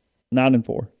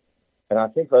 9-4. And I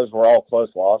think those were all close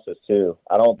losses too.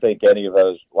 I don't think any of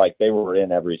those they were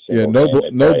in every single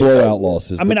game. No blowout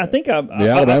losses. I mean, I think the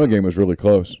Alabama game was really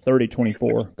close,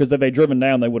 30-24. Because if they'd driven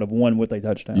down, they would have won with a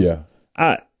touchdown. Yeah,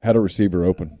 had a receiver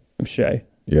open. Shea.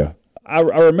 Yeah, I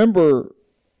remember,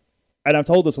 and I've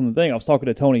told this on the thing. I was talking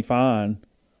to Tony Fine.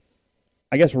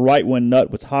 I guess right when Nutt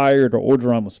was hired or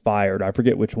Orgeron was fired, I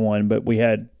forget which one, but we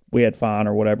had Fine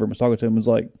or whatever. I was talking to him. Was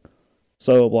like,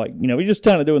 so we just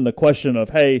kind of doing the question of,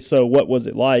 hey, so what was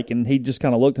it like? And he just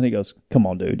kind of looked and he goes, "Come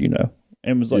on, dude,"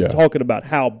 and was talking about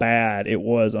how bad it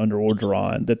was under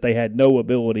Orgeron, that they had no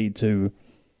ability to.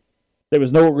 There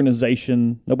was no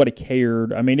organization, nobody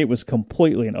cared. I mean, it was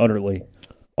completely and utterly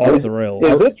off the rails.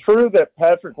 Is it true that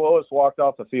Patrick Willis walked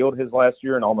off the field his last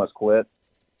year and almost quit?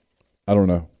 I don't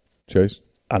know. Chase?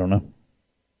 I don't know.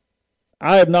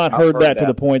 I have not heard that to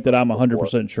the point that I'm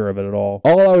 100% sure of it at all.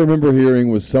 All I remember hearing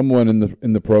was someone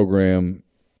in the program.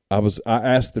 I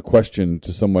asked the question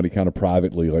to somebody kind of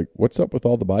privately, like, "What's up with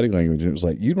all the body language?" And it was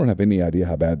like, "You don't have any idea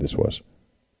how bad this was.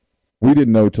 We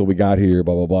didn't know till we got here."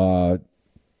 Blah blah blah.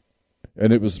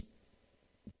 And it was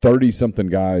 30-something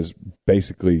guys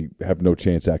basically have no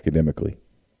chance academically.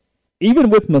 Even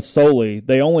with Masoli,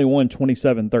 they only won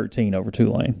 27-13 over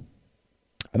Tulane.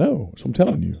 I know. That's what I'm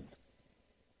telling you.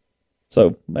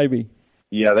 So, maybe.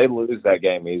 Yeah, they lose that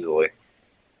game easily.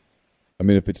 I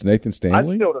mean, if it's Nathan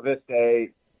Stanley? I still, to this day,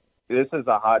 this is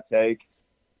a hot take.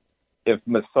 If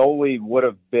Masoli would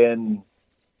have been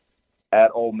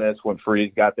at Ole Miss when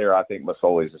Freeze got there, I think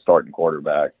Masoli's the starting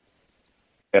quarterback.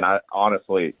 And I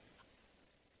honestly,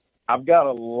 I've got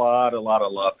a lot of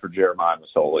love for Jeremiah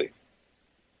Masoli.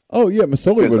 Oh, yeah,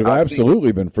 Masoli would have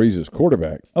absolutely been Freeze's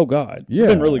quarterback. Oh, God. Yeah,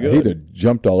 been really good. He'd have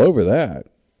jumped all over that.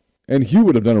 And Hugh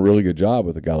would have done a really good job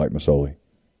with a guy like Masoli.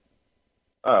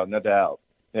 Oh, no doubt.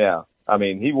 Yeah. I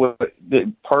mean, he was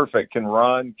perfect, can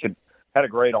run, had a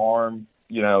great arm,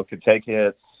 could take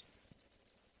hits.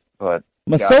 But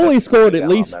Masoli scored at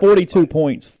least 42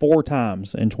 points 4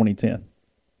 times in 2010.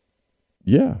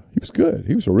 Yeah, he was good.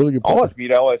 He was a really good player. Almost beat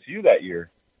LSU that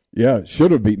year. Yeah,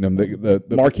 should have beaten them. The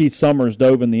Marquise Summers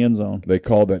dove in the end zone. They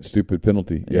called that stupid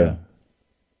penalty. Yeah.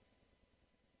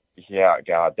 Yeah,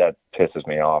 God, that pisses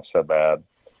me off so bad.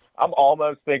 I'm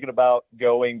almost thinking about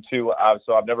going to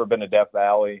so I've never been to Death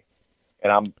Valley,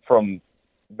 and I'm from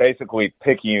basically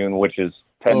Picayune, which is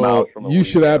 10 miles from the You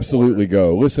should absolutely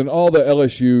go. Listen, all the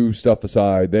LSU stuff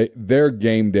aside, their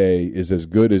game day is as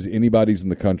good as anybody's in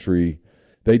the country.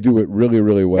 They do it really,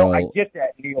 really well. No, I get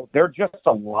that, Neil. They're just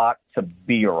a lot to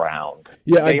be around.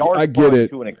 Yeah, I get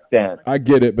it. To an extent. I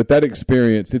get it, but that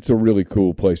experience, it's a really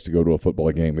cool place to go to a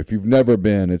football game. If you've never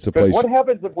been, it's a place. What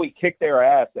happens if we kick their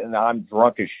ass and I'm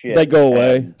drunk as shit? They go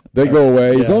away. They go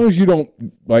away. As long as you don't,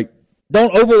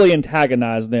 don't overly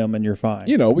antagonize them and you're fine.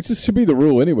 Which should be the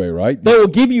rule anyway, right? They will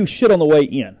give you shit on the way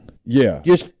in. Yeah.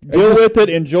 Just deal with it,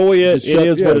 enjoy it. It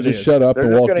is what it is. Just shut up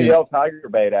and walk in. They're just going to yell Tiger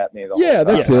Bait at me.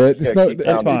 That's it. It's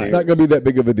not going to be that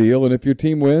big of a deal. And if your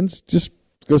team wins, just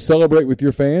go celebrate with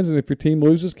your fans. And if your team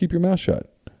loses, keep your mouth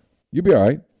shut. You'll be all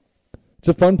right. It's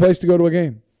a fun place to go to a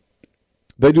game.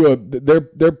 They do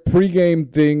their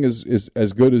pregame thing is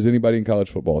as good as anybody in college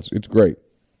football. It's great.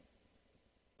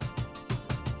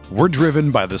 We're driven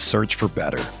by the search for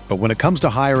better. But when it comes to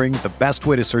hiring, the best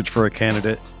way to search for a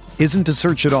candidate isn't to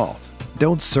search at all.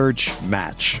 Don't search,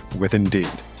 match with Indeed.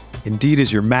 Indeed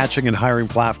is your matching and hiring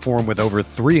platform with over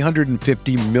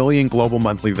 350 million global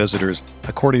monthly visitors,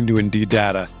 according to Indeed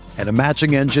data, and a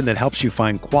matching engine that helps you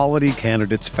find quality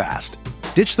candidates fast.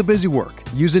 Ditch the busy work.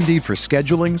 Use Indeed for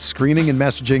scheduling, screening, and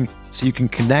messaging so you can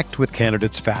connect with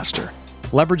candidates faster.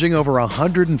 Leveraging over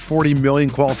 140 million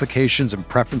qualifications and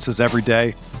preferences every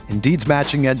day, Indeed's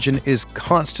matching engine is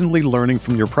constantly learning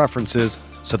from your preferences,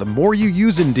 so the more you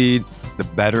use Indeed, the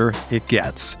better it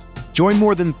gets. Join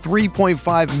more than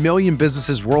 3.5 million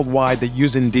businesses worldwide that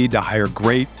use Indeed to hire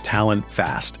great talent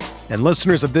fast. And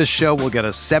listeners of this show will get a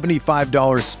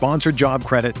 $75 sponsored job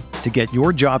credit to get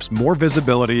your jobs more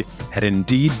visibility at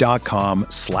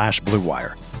Indeed.com/Blue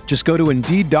Wire. Just go to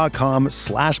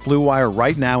Indeed.com/Blue Wire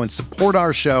right now and support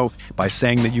our show by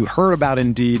saying that you heard about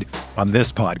Indeed on this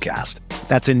podcast.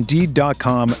 That's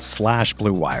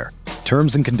Indeed.com/Blue Wire.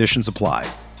 Terms and conditions apply.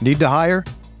 Need to hire?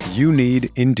 You need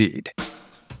Indeed.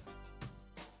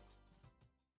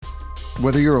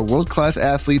 Whether you're a world-class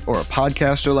athlete or a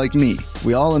podcaster like me,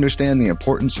 we all understand the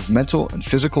importance of mental and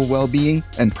physical well-being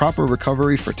and proper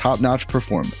recovery for top-notch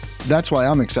performance. That's why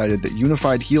I'm excited that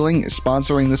Unified Healing is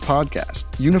sponsoring this podcast.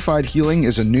 Unified Healing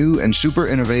is a new and super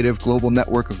innovative global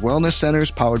network of wellness centers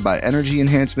powered by Energy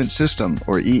Enhancement System,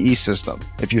 or EE System.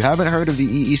 If you haven't heard of the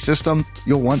EE System,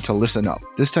 you'll want to listen up.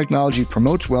 This technology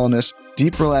promotes wellness,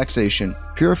 deep relaxation,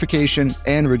 purification,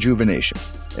 and rejuvenation.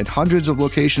 In hundreds of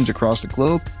locations across the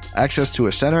globe, access to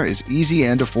a center is easy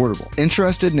and affordable.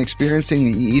 Interested in experiencing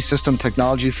the EE System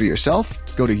technology for yourself?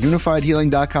 Go to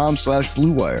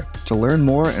unifiedhealing.com/Blue Wire to learn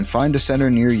more and find a center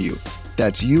near you.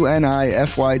 That's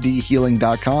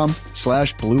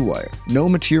UNIFYDhealing.com/Blue Wire. No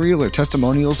material or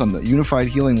testimonials on the Unified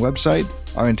Healing website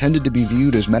are intended to be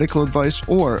viewed as medical advice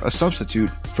or a substitute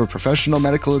for professional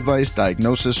medical advice,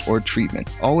 diagnosis, or treatment.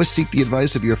 Always seek the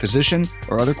advice of your physician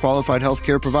or other qualified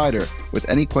healthcare provider with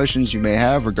any questions you may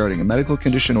have regarding a medical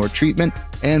condition or treatment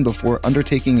and before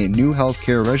undertaking a new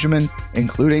healthcare regimen,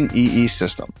 including EE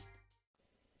System.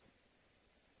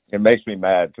 It makes me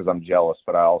mad because I'm jealous,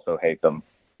 but I also hate them.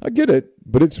 I get it,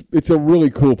 but it's a really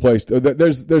cool place.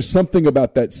 There's something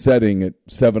about that setting at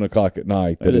 7 o'clock at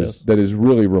night that is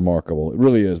really remarkable. It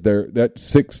really is. That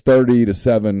 6:30 to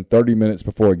 7, 30 minutes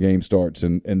before a game starts,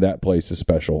 and that place is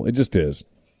special. It just is.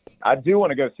 I do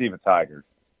want to go see the Tigers.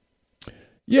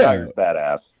 Yeah, Tigers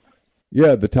badass.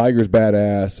 Yeah, the Tigers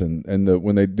badass, and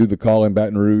when they do the call in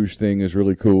Baton Rouge thing is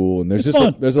really cool. And there's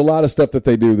there's a lot of stuff that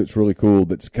they do that's really cool.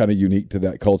 That's kind of unique to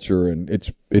that culture, and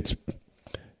it's.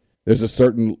 There's a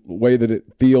certain way that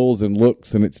it feels and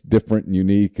looks, and it's different and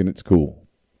unique, and it's cool.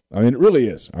 I mean, it really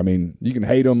is. I mean, you can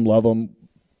hate them, love them,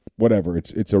 whatever.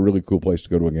 It's a really cool place to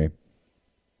go to a game.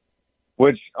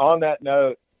 Which, on that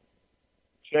note,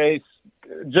 Chase,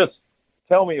 just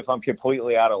tell me if I'm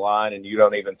completely out of line and you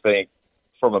don't even think,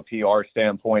 from a PR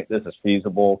standpoint, this is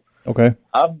feasible. Okay.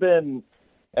 I've been,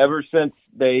 ever since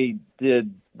they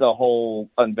did the whole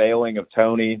unveiling of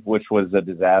Tony, which was a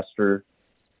disaster,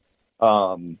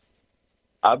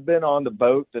 I've been on the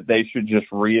boat that they should just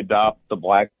readopt the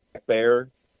black bear,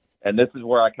 and this is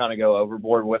where I kind of go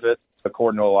overboard with it.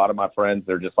 According to a lot of my friends,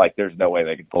 they're just like, there's no way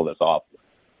they could pull this off.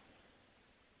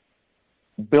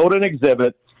 Build an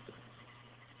exhibit,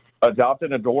 adopt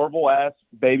an adorable-ass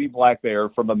baby black bear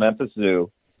from the Memphis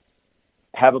Zoo,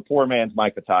 have a poor man's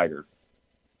Micah Tiger.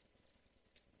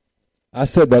 I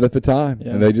said that at the time,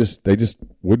 and they just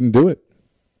wouldn't do it.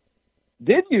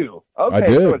 Did you? Okay, I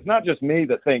did. So it's not just me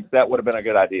that thinks that would have been a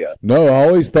good idea. No, I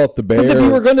always thought the bear. Because if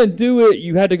you were going to do it,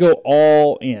 you had to go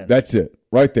all in. That's it,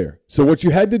 right there. So what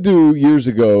you had to do years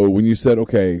ago when you said,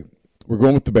 okay, we're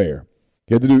going with the bear,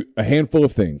 you had to do a handful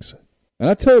of things. And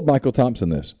I told Michael Thompson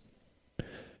this.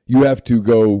 You have to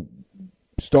go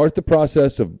start the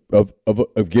process of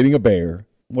getting a bear.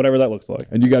 Whatever that looks like.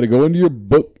 And you got to go into your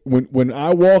book. When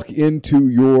I walk into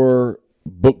your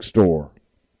bookstore,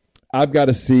 I've got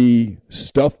to see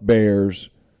stuffed bears.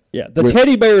 Yeah, the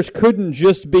teddy bears couldn't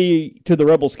just be to the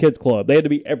Rebels Kids Club. They had to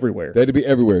be everywhere. They had to be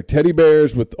everywhere. Teddy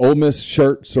bears with Ole Miss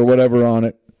shirts or whatever on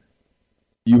it.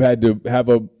 You had to have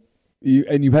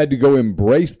you had to go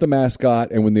embrace the mascot.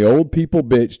 And when the old people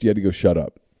bitched, you had to go shut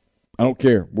up. I don't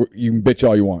care. You can bitch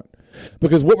all you want.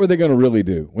 Because what were they going to really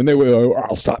do? When they were,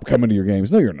 I'll stop coming to your games.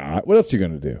 No, you're not. What else are you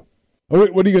going to do? What are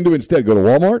you going to do instead? Go to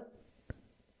Walmart?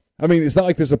 I mean, it's not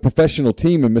like there's a professional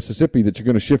team in Mississippi that you're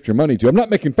going to shift your money to. I'm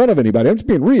not making fun of anybody. I'm just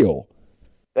being real.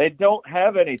 They don't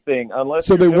have anything unless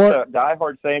you're just a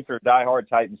diehard Saints or a diehard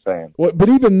Titans fan. Well, but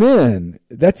even then,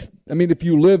 if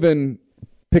you live in,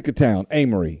 pick a town,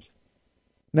 Amory.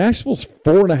 Nashville's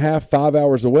 4.5, 5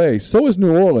 hours away. So is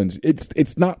New Orleans.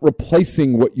 It's not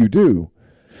replacing what you do.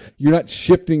 You're not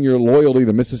shifting your loyalty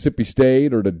to Mississippi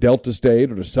State or to Delta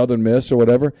State or to Southern Miss or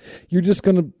whatever. You're just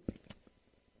going to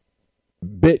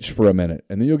bitch for a minute,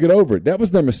 and then you'll get over it. That was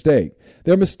their mistake.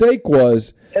 Their mistake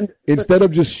was, instead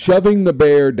of just shoving the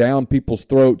bear down people's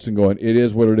throats and going, it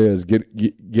is what it is,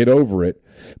 get over it.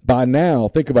 By now,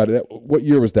 think about it. What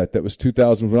year was that? That was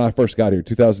 2000, when I first got here,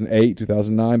 2008,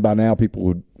 2009. By now, people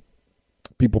would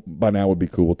be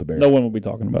cool with the bear. No one would be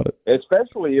talking about it.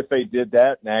 Especially if they did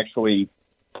that and actually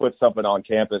put something on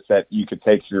campus that you could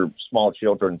take your small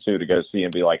children to go see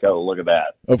and be like, oh, look at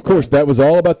that. Of course, that was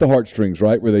all about the heartstrings,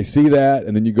 right? Where they see that,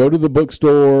 and then you go to the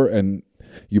bookstore and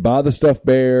you buy the stuffed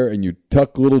bear and you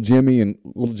tuck little Jimmy and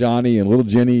little Johnny and little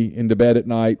Jenny into bed at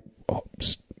night.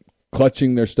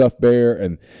 clutching their stuff bare,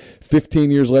 and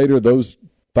 15 years later, those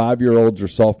 5-year-olds are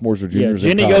sophomores or juniors.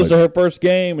 Jenny in goes to college. her first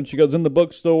game, and she goes in the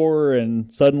bookstore,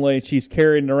 and suddenly she's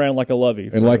carrying it around like a lovey.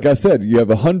 And like I said, you have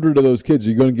 100 of those kids. Are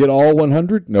you going to get all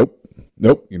 100? Nope.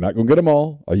 You're not going to get them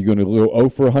all. Are you going to go 0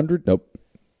 for 100? Nope.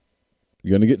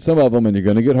 You're going to get some of them, and you're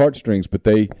going to get heartstrings. But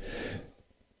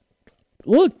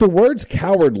look, the word's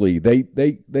cowardly.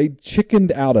 They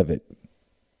chickened out of it.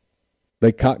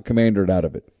 They cock commandered out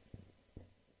of it.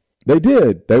 They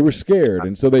did. They were scared,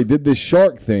 and so they did this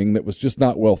shark thing that was just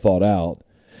not well thought out,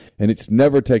 and it's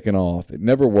never taken off. It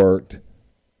never worked.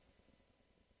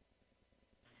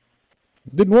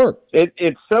 It didn't work.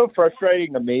 It's so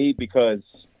frustrating to me because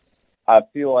I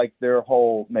feel like their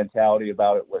whole mentality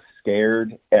about it was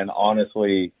scared, and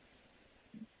honestly,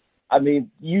 I mean,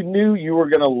 you knew you were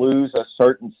going to lose a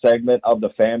certain segment of the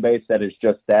fan base that is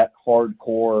just that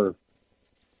hardcore,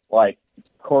 like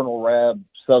Colonel Reb,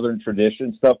 Southern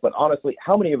tradition stuff. But honestly,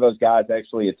 how many of those guys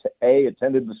actually, A,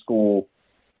 attended the school,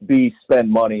 B,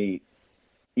 spend money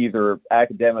either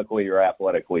academically or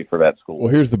athletically for that school?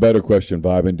 Well, here's the better question,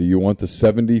 Vibin. Do you want the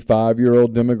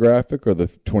 75-year-old demographic or the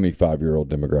 25-year-old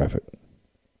demographic?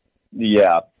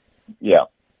 Yeah.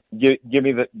 Give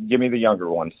me the younger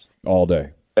ones. All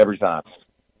day. Every time.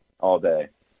 All day.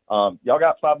 Y'all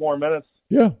got 5 more minutes?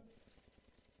 Yeah.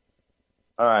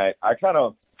 All right.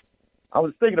 I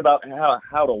was thinking about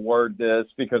how to word this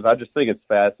because I just think it's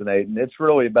fascinating. It's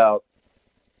really about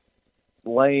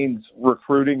Lane's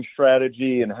recruiting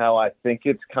strategy and how I think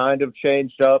it's kind of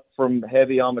changed up from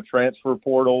heavy on the transfer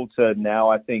portal to now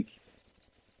I think,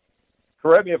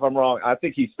 correct me if I'm wrong, I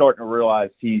think he's starting to realize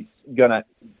he thinks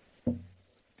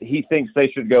they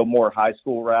should go more high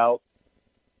school route,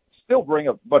 still bring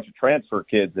a bunch of transfer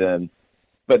kids in,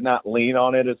 but not lean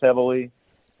on it as heavily.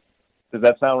 Does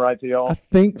that sound right to y'all? I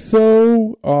think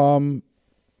so.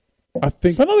 I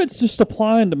think some of it's just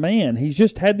supply and demand. He's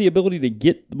just had the ability to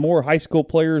get more high school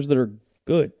players that are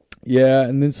good. Yeah,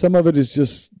 and then some of it is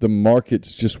just the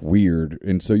market's just weird.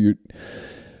 And so you're,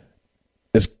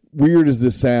 as weird as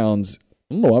this sounds,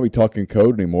 I don't know why we talk in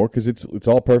code anymore because it's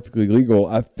all perfectly legal.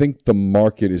 I think the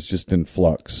market is just in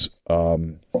flux.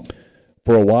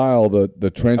 For a while,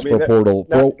 the transfer portal.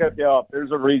 Not to cut you off,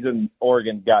 there's a reason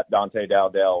Oregon got Dante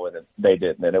Dowdell and they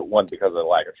didn't, and it wasn't because of the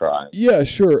lack of trying. Yeah,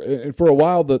 sure. And for a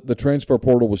while, the transfer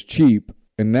portal was cheap,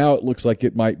 and now it looks like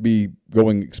it might be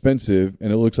going expensive,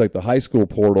 and it looks like the high school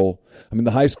portal, the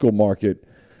high school market,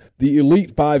 the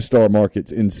elite 5-star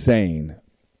market's insane.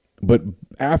 But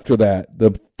after that,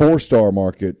 the 4-star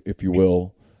market, if you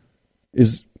will,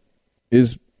 is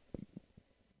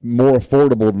more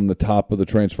affordable than the top of the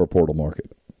transfer portal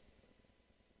market.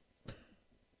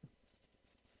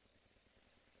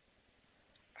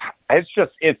 It's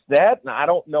that, and I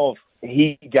don't know if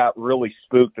he got really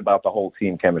spooked about the whole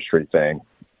team chemistry thing.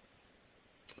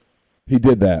 He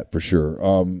did that for sure.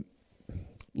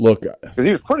 Look, because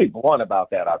he was pretty blunt about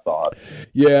that, I thought.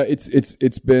 Yeah,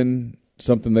 it's been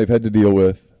something they've had to deal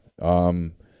with.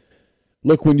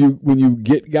 Look, when you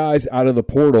get guys out of the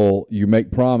portal, you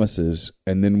make promises,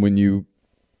 and then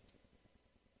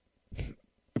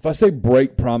if I say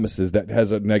break promises, that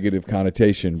has a negative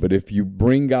connotation, but if you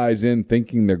bring guys in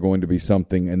thinking they're going to be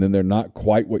something and then they're not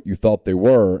quite what you thought they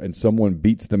were and someone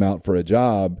beats them out for a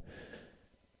job,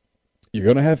 you're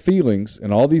going to have feelings,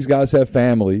 and all these guys have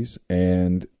families,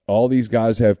 and all these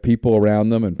guys have people around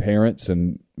them and parents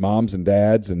and moms and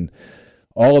dads and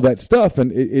all of that stuff,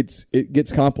 and it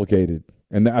gets complicated.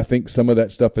 And I think some of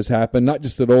that stuff has happened, not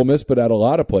just at Ole Miss, but at a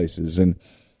lot of places. And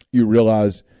you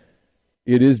realize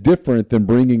it is different than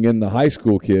bringing in the high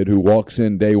school kid who walks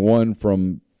in day one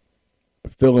from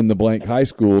fill-in-the-blank high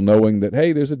school knowing that,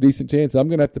 hey, there's a decent chance I'm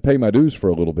going to have to pay my dues for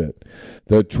a little bit.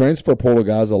 The transfer portal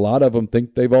guys, a lot of them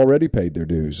think they've already paid their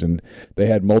dues, and they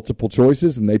had multiple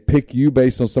choices, and they pick you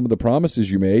based on some of the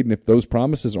promises you made. And if those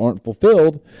promises aren't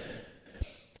fulfilled,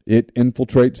 it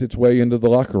infiltrates its way into the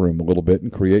locker room a little bit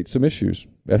and creates some issues.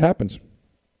 That happens.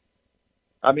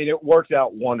 It worked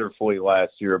out wonderfully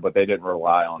last year, but they didn't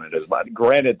rely on it as much.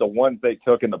 Granted, the ones they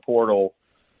took in the portal,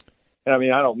 and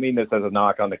I don't mean this as a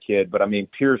knock on the kid, but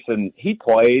Pearson, he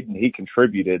played and he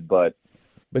contributed, but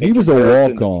he was a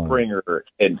walk-on. Springer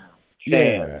and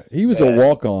Chance, he was a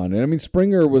walk-on. And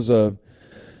Springer was a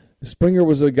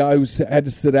guy who had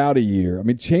to sit out a year.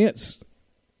 Chance,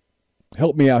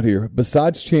 help me out here.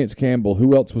 Besides Chance Campbell,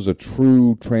 who else was a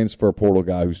true transfer portal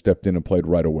guy who stepped in and played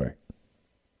right away?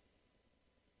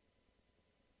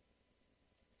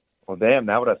 Well, damn,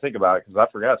 now what I think about it, because I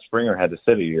forgot Springer had to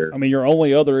sit a year. Your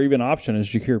only other even option is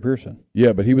Jakir Pearson.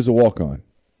 Yeah, but he was a walk-on.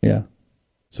 Yeah.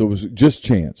 So it was just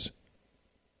Chance.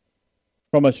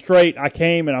 From a straight, I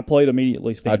came and I played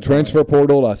immediately. I transfer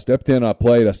portal. I stepped in. I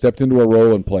played. I stepped into a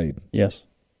role and played. Yes.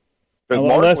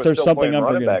 Unless there's something I'm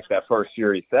running back that first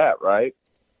year he sat, right?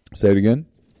 Say it again.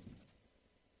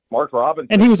 Mark Robinson.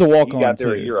 And he was a walk-on, He got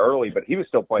there too. a year early, but he was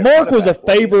still playing. Mark was a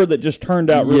favor that just turned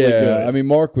out really good. Yeah, I mean,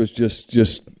 Mark was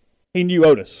just he knew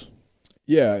Otis.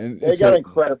 Yeah, and they got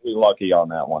incredibly lucky on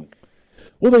that one.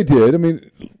 Well, they did. I mean,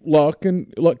 luck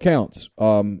counts.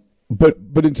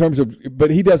 But in terms of,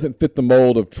 he doesn't fit the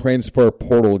mold of transfer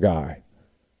portal guy.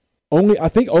 I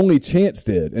think only Chance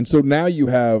did, and so now you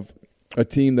have a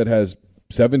team that has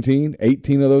 17,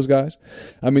 18 of those guys.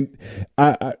 I mean,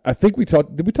 I think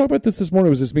did we talk about this morning?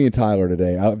 Or was this me and Tyler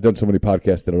today? I've done so many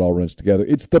podcasts that it all runs together.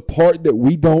 It's the part that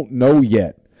we don't know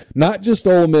yet. Not just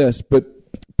Ole Miss, but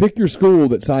pick your school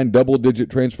that signed double-digit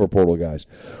transfer portal guys.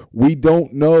 We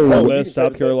don't know. Ole Miss,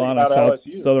 South Carolina,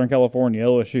 Southern California,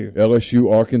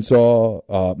 LSU,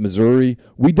 Arkansas, Missouri.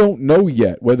 We don't know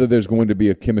yet whether there's going to be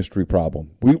a chemistry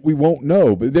problem. We won't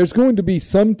know, but there's going to be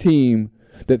some team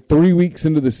that 3 weeks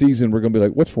into the season we're going to be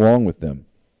like, what's wrong with them?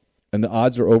 And the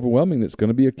odds are overwhelming that it's going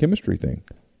to be a chemistry thing.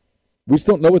 We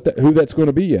still don't know who that's going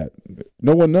to be yet.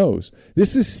 No one knows.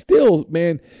 This is still,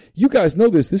 man, you guys know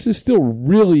this. This is still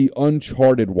really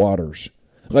uncharted waters.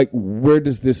 Like,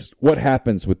 what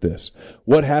happens with this?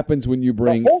 What happens when you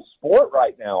bring... The whole sport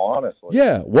right now, honestly.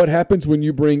 Yeah, what happens when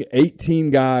you bring 18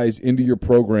 guys into your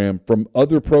program from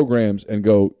other programs and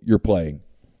go, you're playing?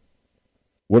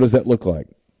 What does that look like?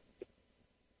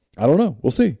 I don't know.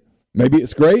 We'll see. Maybe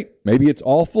it's great. Maybe it's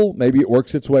awful. Maybe it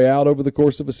works its way out over the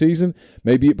course of a season.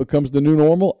 Maybe it becomes the new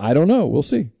normal. I don't know. We'll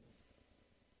see.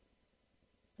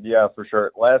 Yeah, for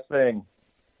sure. Last thing,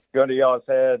 going to y'all's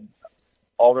head,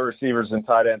 all the receivers and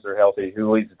tight ends are healthy.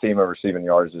 Who leads the team in receiving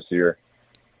yards this year?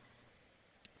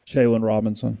 Jalen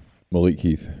Robinson. Malik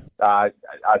Heath. I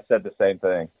said the same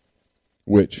thing.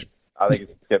 Which? I think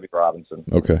it's Kevin Robinson.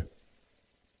 Okay.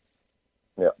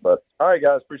 Yeah, but all right,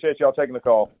 guys. Appreciate y'all taking the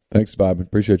call. Thanks, Bob.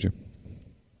 Appreciate you.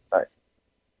 All right.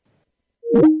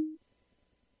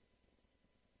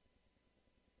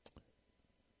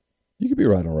 You could be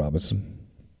right on Robinson.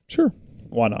 Sure.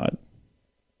 Why not?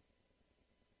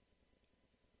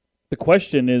 The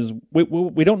question is,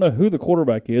 we don't know who the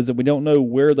quarterback is, and we don't know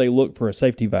where they look for a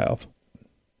safety valve.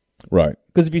 Right.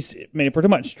 Because if we're talking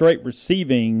about straight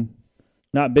receiving,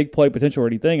 not big play potential or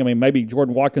anything, I mean, maybe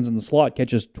Jordan Watkins in the slot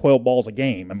catches 12 balls a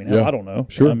game. I mean, yeah. I don't know.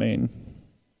 Sure. I mean,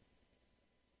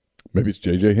 maybe it's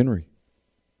J.J. Henry.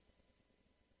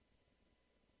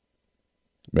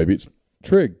 Maybe it's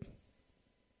Trigg.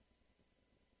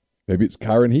 Maybe it's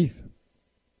Kyron Heath.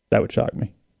 That would shock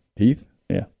me. Heath?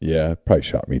 Yeah. Yeah, probably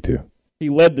shocked me too. He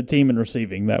led the team in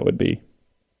receiving. That would be.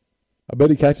 I bet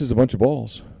he catches a bunch of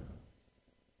balls.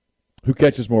 Who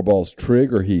catches more balls,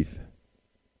 Trigg or Heath?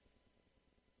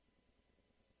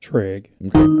 Trigg.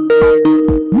 Okay.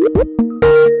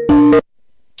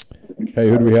 Hey,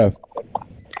 who do we have?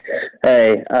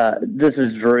 Hey, this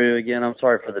is Drew again. I'm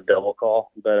sorry for the double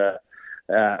call, but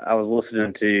I was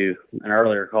listening to an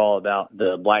earlier call about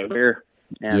the black bear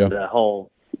and the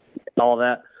whole all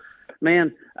that.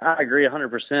 Man, I agree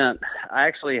 100%. I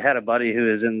actually had a buddy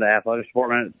who was in the athletics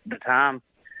department at the time,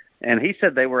 and he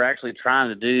said they were actually trying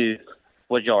to do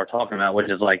what y'all are talking about, which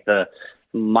is like the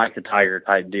Mike the Tiger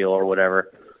type deal or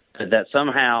whatever. That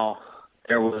somehow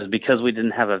there was, because we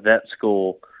didn't have a vet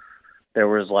school, there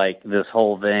was like this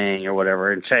whole thing or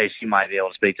whatever. And Chase, you might be able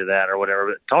to speak to that or whatever.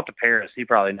 But talk to Paris; he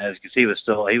probably knows because he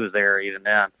was there even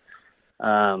then.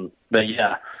 But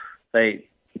yeah, they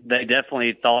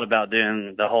definitely thought about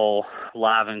doing the whole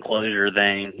live enclosure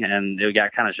thing, and it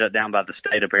got kind of shut down by the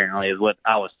state. Apparently, is what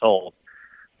I was told.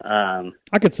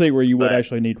 I could see where you would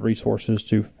actually need resources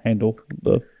to handle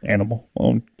the animal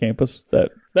on campus. That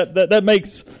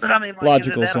makes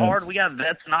logical is it that sense. hard? We got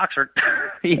vets in Oxford.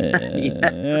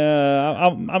 Yeah,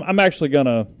 I'm actually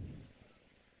gonna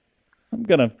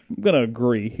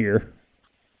agree here.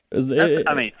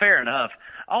 I mean, fair enough.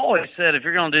 I always said if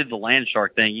you're going to do the land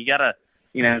shark thing, you gotta,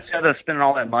 instead of spending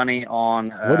all that money on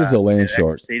what is a land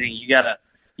shark? Seating,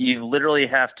 you literally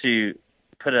have to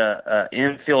put a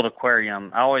infield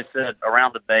aquarium. I always said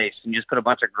around the base, and just put a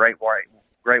bunch of great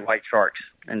white sharks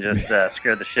and just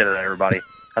scare the shit out of everybody.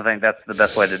 I think that's the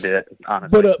best way to do it,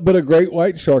 honestly. But a great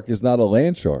white shark is not a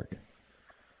land shark.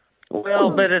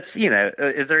 Well, but it's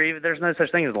is there even? There's no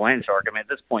such thing as a land shark. I mean, at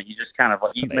this point, you just kind of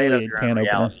like you've made up your own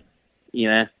reality.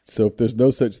 So if there's no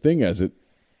such thing as it,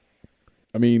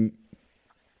 I mean,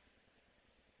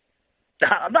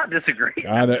 I'm not disagreeing.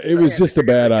 I know, it was just a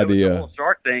bad idea. The whole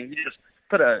shark thing, you just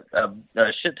put a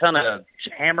shit ton of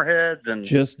hammerheads and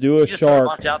just do a just shark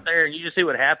launch out there, and you just see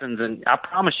what happens. And I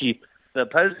promise you, the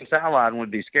opposing sideline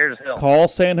would be scared as hell. Call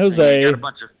San Jose,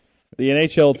 the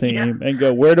NHL team, and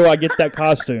go, where do I get that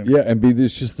costume? Yeah, and be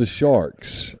this just the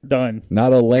Sharks. Done.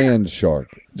 Not a land shark,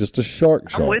 just a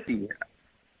shark. I'm with you.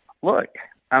 Look,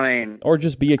 I mean, or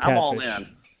just be a catfish. I'm all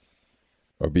in.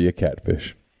 Or be a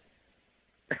catfish.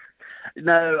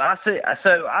 No, I say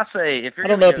if you're. I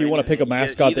don't know if you want to pick a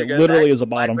mascot that literally is a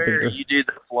bottom feeder. You do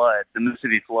the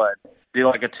Mississippi Flood. Do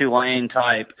like a Tulane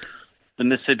type, the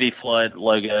Mississippi Flood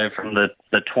logo from the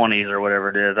 20s or whatever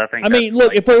it is. I mean,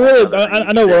 look, if we're really,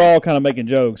 I know we're all kind of making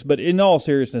jokes, but in all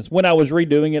seriousness, when I was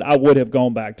redoing it, I would have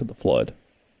gone back to the Flood.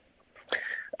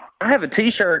 I have a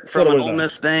T-shirt from an Ole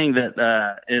Miss thing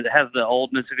that it has the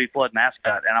old Mississippi Flood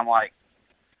mascot, and I'm like,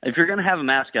 if you're going to have a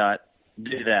mascot,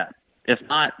 do that. If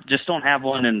not, just don't have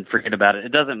one and forget about it.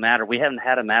 It doesn't matter. We haven't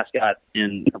had a mascot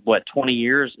in, 20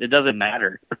 years? It doesn't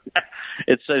matter.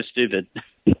 It's so stupid.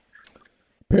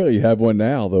 Apparently you have one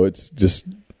now, though. It's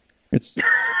the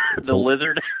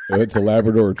lizard. It's a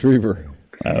Labrador Retriever.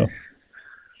 Oh.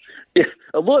 Yeah.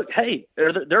 Look, hey,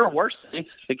 there are worse things.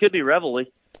 It could be Reveille.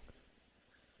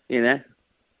 You know?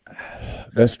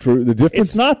 That's true. The difference.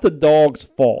 It's not the dog's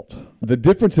fault. The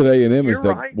difference at A&M is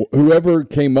that whoever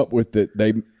came up with it,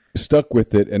 they stuck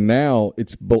with it, and now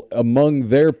it's among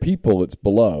their people. It's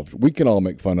beloved. We can all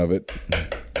make fun of it,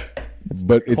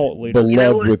 but it's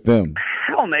beloved with them.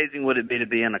 How amazing would it be to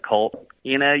be in a cult?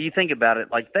 You know, you think about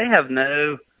it. Like they have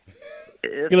no.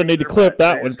 You're gonna need to clip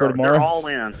that one for tomorrow. They're all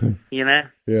in. You know.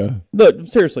 Yeah. Look,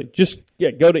 seriously, just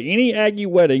go to any Aggie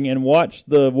wedding and watch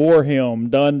the war hymn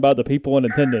done by the people in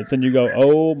attendance, and you go,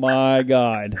 "Oh my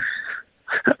God."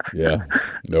 Yeah.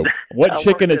 Nope. What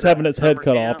chicken is having its head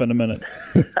cut off in a minute?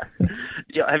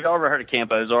 Yeah, have y'all ever heard of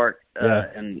Camp Ozark? Yeah.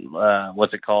 And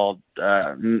what's it called?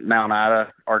 Mount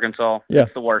Ida, Arkansas. Yeah.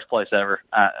 It's the worst place ever.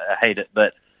 I hate it.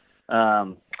 But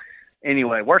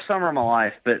anyway, worst summer of my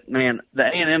life. But, man, the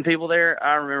A&M people there,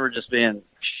 I remember just being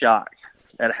shocked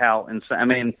at how insane. I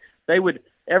mean, they would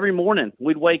 – every morning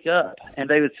we'd wake up and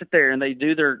they would sit there and they'd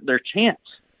do their chants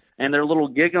and their little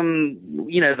gig-em,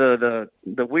 you know,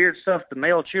 the weird stuff the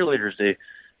male cheerleaders do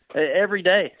every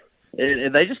day.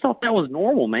 They just thought that was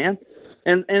normal, man.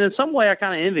 And in some way I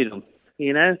kind of envied them,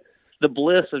 you know, the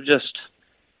bliss of just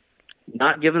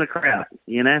not giving a crap,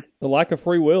 you know. The lack of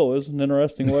free will is an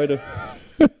interesting way to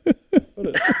put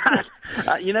it.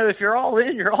 You know, if you're all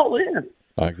in, you're all in.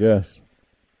 I guess.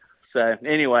 So,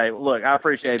 anyway, look, I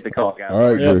appreciate the call, guys. All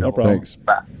right, Drew. No problem. Thanks.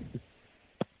 Bye.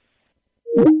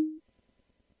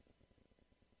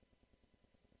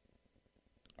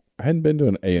 I hadn't been to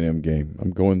an A&M game. I'm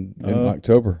going in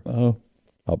October. Oh.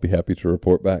 I'll be happy to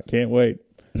report back. Can't wait.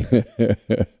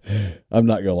 I'm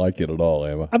not going to like it at all,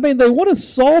 am I? I mean, they want to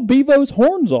saw Bevo's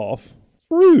horns off.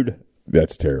 It's rude.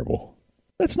 That's terrible.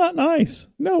 That's not nice.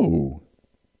 No.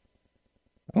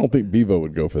 I don't think Bevo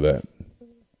would go for that.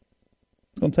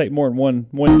 It's going to take more than one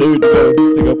dude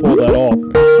to go pull that off.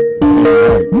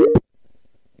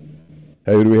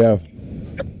 Hey, who do we have?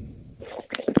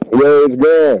 Yo, it's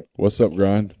Grind. What's up,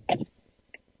 Grind?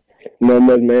 Not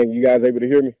much, man. You guys able to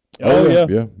hear me? Oh, yeah.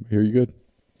 Yeah, hear you good.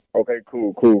 Okay,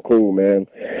 cool, man.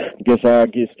 Guess I'll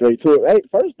get straight to it. Hey,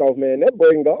 first off, man, that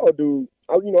Braden Gall dude,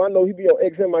 I know he be on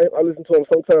XM. I listen to him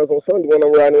sometimes on Sunday when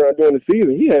I'm riding around during the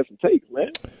season. He has some takes, man.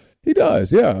 He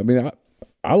does, yeah. I mean,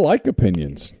 I like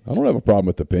opinions. I don't have a problem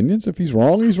with opinions. If he's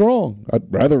wrong, he's wrong.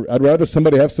 I'd rather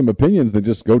somebody have some opinions than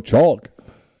just go chalk.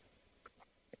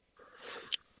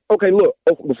 Okay, look,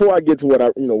 before I get to what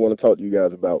I want to talk to you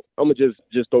guys about, I'm going to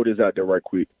just throw this out there right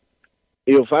quick.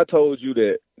 If I told you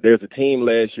that there's a team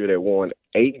last year that won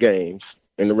 8 games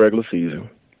in the regular season,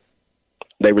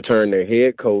 they returned their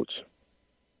head coach,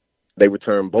 they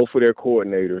returned both of their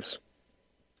coordinators,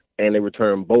 and they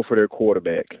returned both of their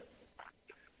quarterback,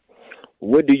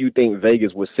 what do you think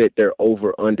Vegas would set their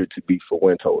over-under to be for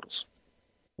win totals?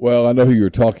 Well, I know who you're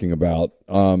talking about.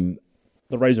 The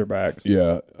Razorbacks.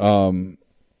 Yeah. I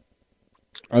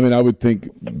mean, I would think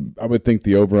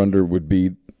the over/under would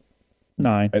be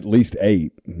 9, at least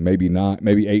 8, maybe 9,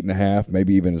 maybe 8.5,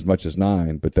 maybe even as much as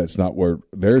 9. But that's not where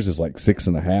theirs is, like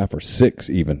 6.5 or 6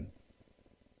 even.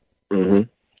 Mm-hmm.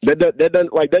 That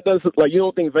doesn't you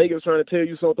don't think Vegas is trying to tell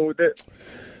you something with that?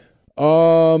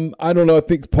 I don't know. I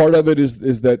think part of it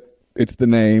is that it's the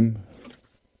name.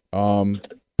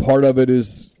 Part of it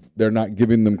is they're not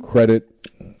giving them credit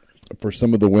for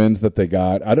some of the wins that they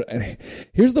got.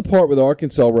 Here's the part with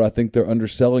Arkansas where I think they're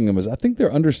underselling them. I think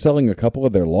they're underselling a couple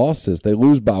of their losses. They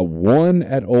lose by 1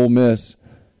 at Ole Miss,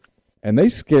 and they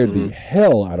scared the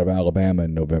hell out of Alabama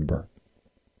in November.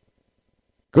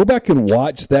 Go back and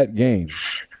watch that game.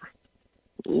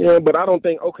 Yeah, but I don't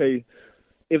think, okay,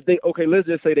 if they let's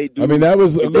just say they do. I mean, that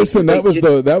was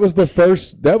the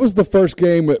first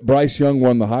game that Bryce Young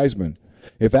won the Heisman.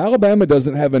 If Alabama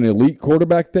doesn't have an elite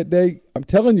quarterback that day, I'm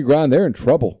telling you, Brian, they're in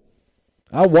trouble.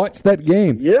 I watched that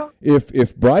game. Yeah.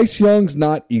 If Bryce Young's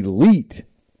not elite,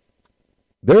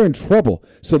 they're in trouble.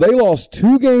 So they lost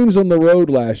 2 games on the road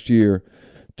last year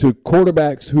to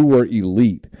quarterbacks who were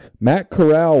elite. Matt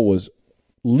Corral was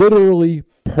literally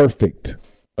perfect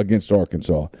against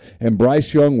Arkansas, and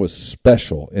Bryce Young was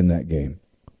special in that game.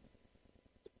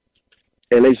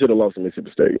 And they should have lost to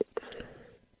Mississippi State.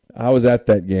 I was at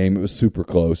that game. It was super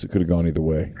close. It could have gone either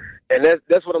way. And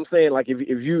that's what I'm saying. Like if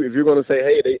you're going to say,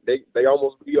 hey, they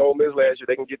almost beat Ole Miss last year,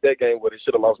 they can get that game. Well, they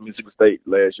should have lost Mississippi State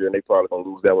last year, and they probably going to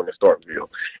lose that one in Starkville.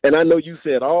 And I know you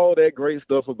said all that great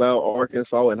stuff about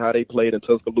Arkansas and how they played in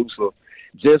Tuscaloosa.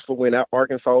 Just for when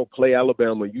Arkansas play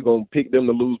Alabama, you're going to pick them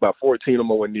to lose by 14 or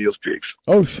more in Neil's picks.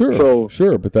 Oh, sure.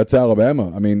 Sure, but that's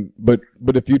Alabama. I mean, but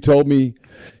if you told me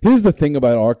 – here's the thing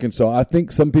about Arkansas. I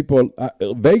think some people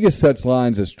Vegas sets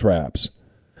lines as traps.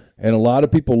 And a lot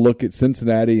of people look at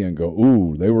Cincinnati and go,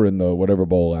 ooh, they were in the whatever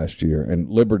bowl last year. And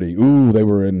Liberty, ooh, they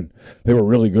were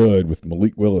really good with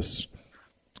Malik Willis.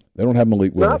 They don't have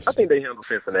Malik Willis. I think they handle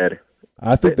Cincinnati.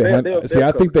 I think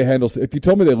I think they handle. If you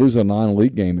told me they lose a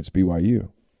non-league game, it's BYU.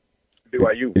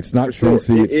 BYU. It's not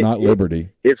Cincy. It's not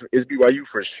Liberty. It's BYU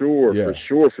for sure. Yeah.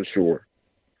 For sure.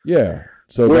 Yeah.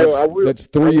 So that's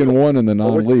 3-1 in the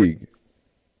non-league.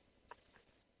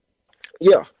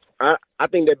 Yeah, I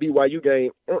think that BYU game.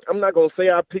 I'm not gonna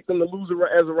say I picked them to lose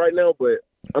as of right now, but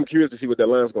I'm curious to see what that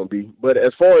line's gonna be. But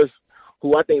as far as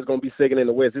who I think is going to be second in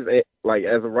the West, is like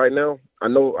as of right now, I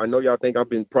know y'all think I've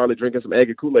been probably drinking some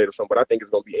Aggie Kool-Aid or something, but I think it's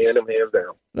going to be A&M hands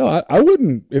down. No, I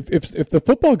wouldn't. If the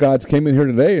football gods came in here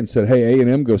today and said, hey,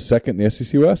 A&M goes second in the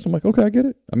SEC West, I'm like, okay, I get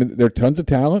it. I mean, there are tons of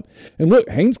talent. And look,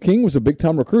 Haynes King was a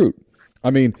big-time recruit.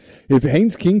 I mean, if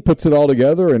Haynes King puts it all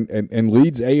together and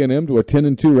leads A&M to a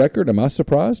 10-2 record, am I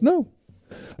surprised? No.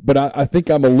 But I think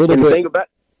I'm a little bit –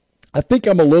 I think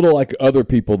I'm a little like other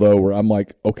people, though, where I'm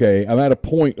like, okay, I'm at a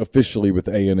point officially with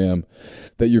A&M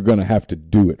that you're going to have to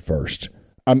do it first.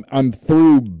 I'm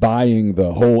through buying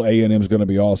the whole A&M's going to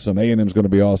be awesome, A&M's going to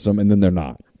be awesome, and then they're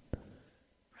not.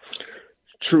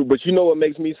 True, but you know what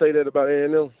makes me say that about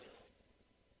A&M?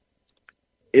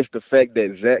 It's the fact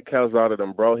that Zach Calzada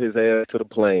done brought his ass to the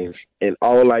Plains, and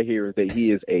all I hear is that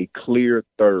he is a clear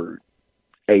third.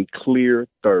 A clear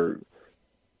third.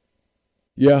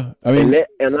 Yeah, I mean,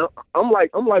 I'm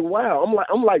like, wow,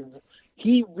 I'm like,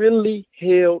 he really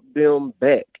held them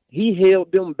back. He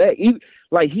held them back. He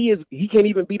can't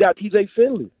even beat out TJ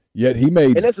Finley. Yet he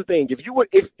made, and that's the thing.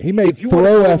 He made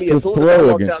throw after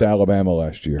throw against Alabama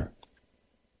last year.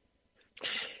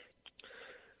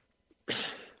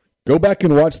 Go back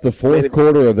and watch the fourth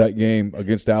quarter of that game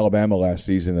against Alabama last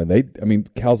season,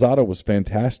 and Calzada was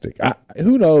fantastic.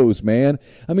 Who knows, man?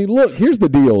 I mean, look, here's the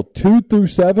deal: 2 through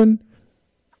 7.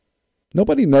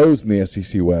 Nobody knows in the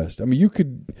SEC West. I mean, you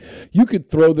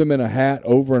could throw them in a hat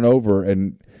over and over,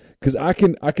 and because I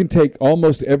can take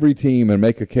almost every team and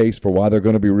make a case for why they're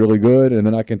going to be really good, and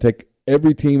then I can take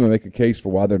every team and make a case for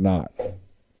why they're not.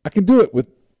 I can do it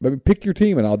pick your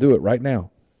team, and I'll do it right now.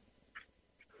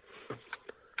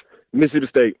 Mississippi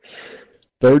State.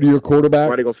 Third-year quarterback.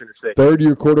 Why are they going to finish second?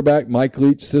 Third-year quarterback, Mike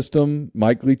Leach system.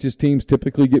 Mike Leach's teams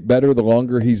typically get better the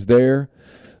longer he's there.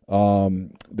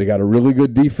 They got a really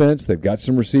good defense. They've got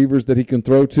some receivers that he can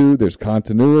throw to. There's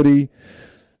continuity.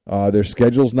 Their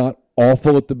schedule's not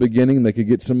awful at the beginning. They could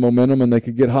get some momentum and they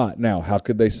could get hot. Now, how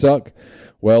could they suck?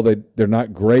 Well, they're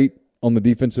not great on the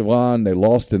defensive line. They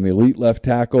lost an elite left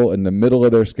tackle, and the middle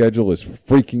of their schedule is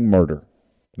freaking murder.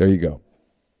 There you go.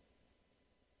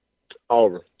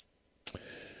 Auburn.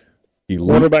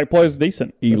 Quarterback plays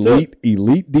decent.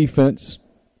 Elite defense.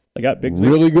 They got big.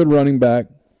 Really good running back.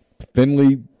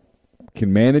 Finley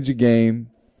can manage a game.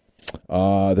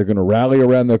 They're going to rally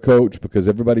around their coach because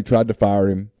everybody tried to fire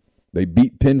him. They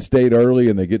beat Penn State early,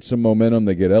 and they get some momentum.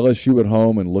 They get LSU at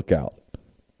home, and look out.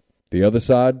 The other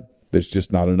side, there's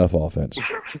just not enough offense.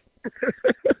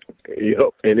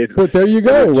 Yep. But there you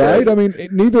go, right? I mean,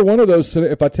 neither one of those –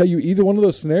 if I tell you either one of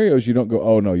those scenarios, you don't go,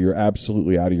 oh, no, you're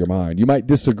absolutely out of your mind. You might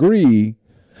disagree.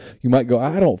 You might go,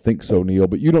 I don't think so, Neil.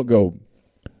 But you don't go,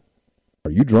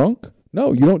 are you drunk?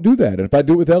 No, you don't do that. And if I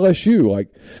do it with LSU, like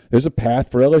there's a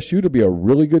path for LSU to be a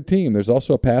really good team. There's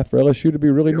also a path for LSU to be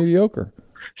really mediocre.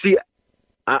 See,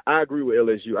 I agree with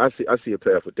LSU. I see a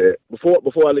path with that.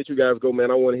 Before I let you guys go, man,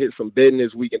 I want to hit some betting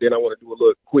this week, and then I want to do a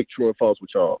little quick true and false with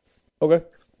y'all. Okay.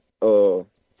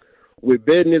 With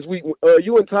betting this week,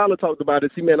 you and Tyler talked about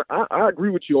it. See, man, I agree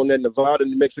with you on that Nevada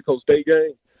and New Mexico State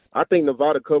game. I think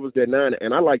Nevada covers that 9,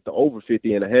 and I like the over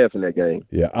 50.5 in that game.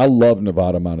 Yeah, I love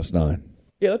Nevada -9.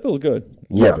 Yeah, that feels good.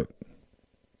 Love it.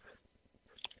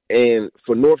 And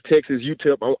for North Texas,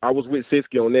 UTEP, I was with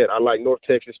Siski on that. I like North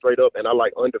Texas straight up, and I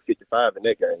like under 55 in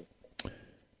that game.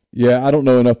 Yeah, I don't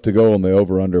know enough to go on the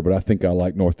over-under, but I think I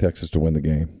like North Texas to win the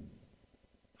game.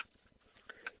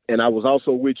 And I was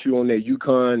also with you on that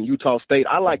UConn, Utah State.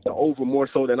 I like the over more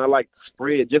so than I like the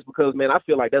spread just because, man, I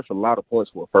feel like that's a lot of points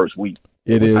for a first week.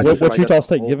 It is. What's Utah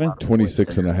State giving?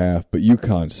 26.5, but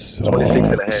UConn sucks.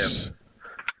 26.5.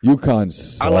 UConn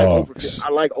sucks. I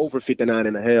like over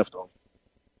 59.5, though.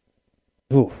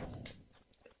 Ooh.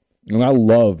 And I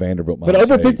love Vanderbilt. But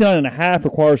over 59.5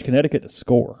 requires Connecticut to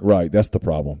score. Right, that's the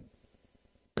problem.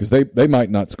 Because they might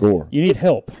not score. You need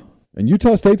help. And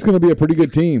Utah State's going to be a pretty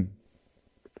good team.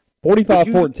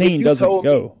 45-14 doesn't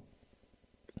go.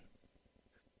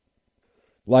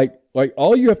 Like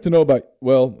all you have to know about,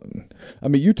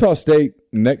 Utah State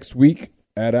next week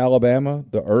at Alabama,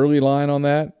 the early line on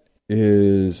that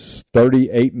is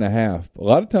 38.5. A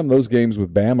lot of time those games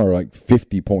with Bama are like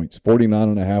 50 points,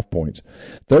 49.5 points.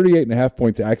 38.5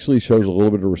 points actually shows a little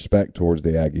bit of respect towards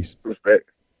the Aggies. Respect.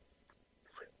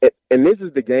 And this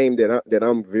is the game that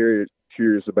I'm very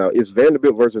curious about. It's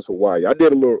Vanderbilt versus Hawaii. I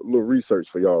did a little research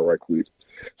for y'all right quick.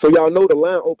 So y'all know the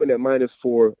line opened at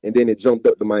 -4, and then it jumped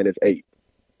up to -8.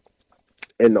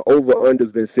 And the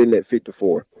over-under's been sitting at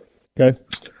 54. Okay.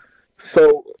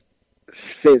 So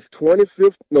since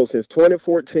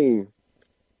 2014,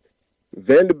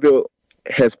 Vanderbilt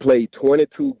has played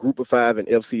 22 Group of 5 and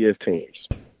FCS teams.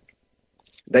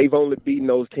 They've only beaten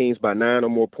those teams by 9 or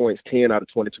more points 10 out of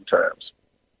 22 times.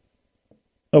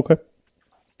 Okay.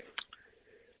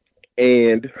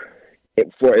 And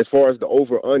as far as the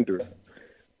over-under,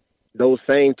 those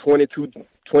same 22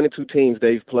 teams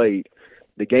they've played,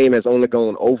 the game has only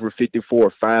gone over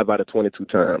 54 5 out of 22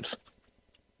 times.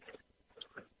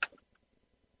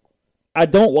 I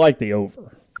don't like the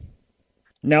over.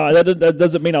 Now, that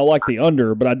doesn't mean I like the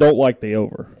under, but I don't like the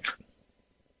over.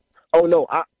 Oh, no,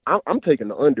 I'm taking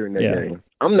the under in that game.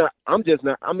 I'm just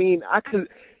not. I mean, I could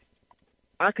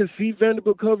see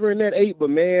Vanderbilt covering that 8,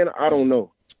 but, man, I don't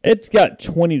know. It's got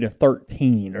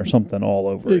 20-13 or something all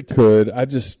over it. It could. I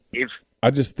just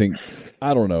think,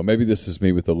 I don't know. Maybe this is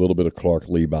me with a little bit of Clark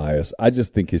Lee bias. I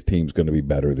just think his team's going to be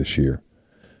better this year.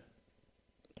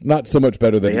 Not so much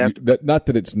better than not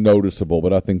that it's noticeable,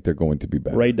 but I think they're going to be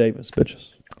better. Ray Davis,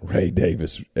 bitches. Ray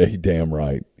Davis, hey, damn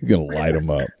right. He's going to light them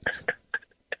up.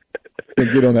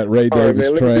 Gonna get on that Ray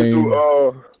Davis train.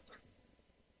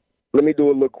 Let me do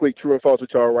a little quick true and false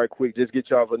with y'all right quick. Just get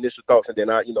y'all's initial thoughts, and then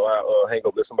I'll hang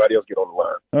up, let somebody else get on the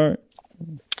line.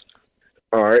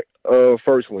 All right.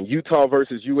 First one, Utah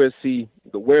versus USC.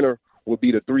 The winner will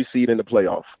be the 3 seed in the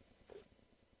playoff.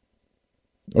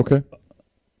 Okay.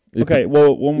 Okay,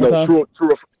 well, one more time. True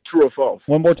or false?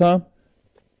 One more time.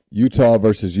 Utah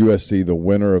versus USC. The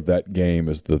winner of that game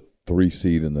is the 3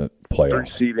 seed in the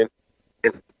playoff. 3 seed in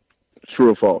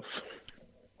true or false?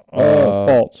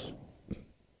 False.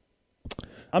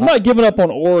 I'm not giving up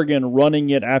on Oregon running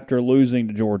it after losing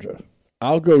to Georgia.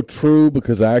 I'll go true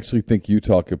because I actually think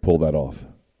Utah could pull that off.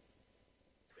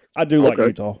 I do like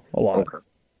Utah a lot.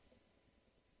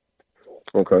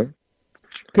 Okay.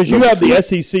 Because you have the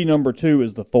SEC number 2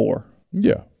 as the 4.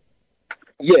 Yeah.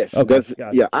 Yes. Okay.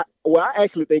 I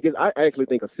actually think a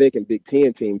second Big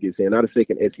Ten team gets in, not a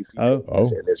second SEC team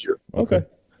gets in this year. Okay.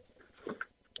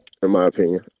 In my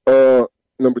opinion.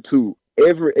 Number 2.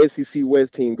 Every SEC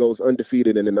West team goes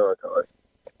undefeated in the non-con.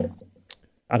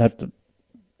 I'd have to.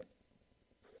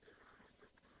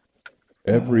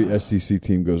 Every SEC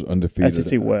team goes undefeated.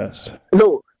 SEC West.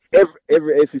 No,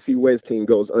 every SEC West team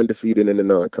goes undefeated in the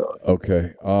non-con.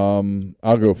 Okay.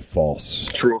 I'll go false.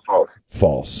 True or false?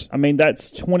 False. I mean,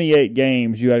 that's 28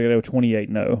 games. You got to go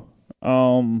 28-0.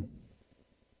 No,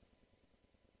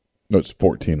 it's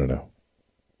 14-0.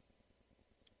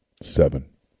 7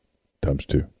 times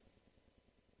 2.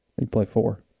 You play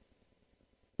 4.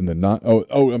 And the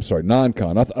I'm sorry,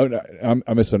 non-con.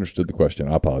 I misunderstood the question.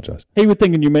 I apologize. He was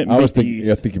thinking you meant. I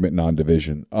think you meant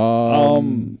non-division.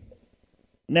 Now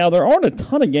there aren't a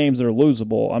ton of games that are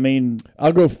losable. I mean,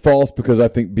 I'll go false because I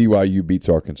think BYU beats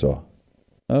Arkansas.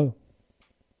 Oh.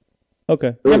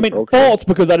 Okay. I mean, false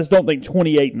because I just don't think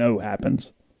 28-0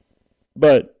 happens.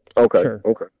 But sure.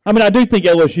 Okay. I mean, I do think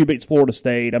LSU beats Florida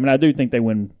State. I mean, I do think they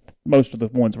win most of the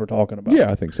ones we're talking about. Yeah,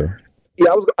 I think so.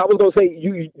 Yeah, I was gonna say,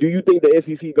 do you think the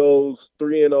SEC goes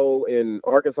 3-0 in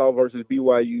Arkansas versus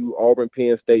BYU, Auburn,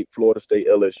 Penn State, Florida State,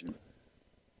 LSU,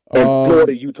 and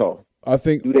Florida, Utah? I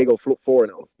think. Do they go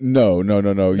 4-0? No. No,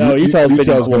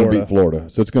 Utah's going to beat Florida,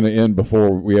 so it's going to end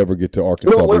before we ever get to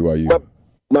Arkansas, BYU.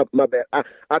 My bad.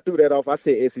 I threw that off. I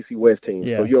said SEC West team.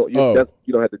 Yeah. So you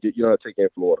don't have to take in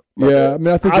Florida. Yeah, I mean,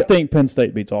 I think Penn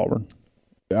State beats Auburn.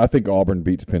 I think Auburn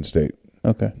beats Penn State.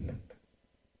 Okay.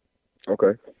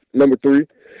 Okay. Number 3,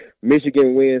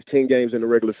 Michigan wins 10 games in the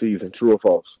regular season. True or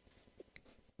false?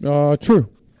 True.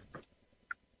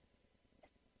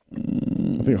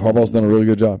 I think Harbaugh's done a really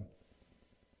good job.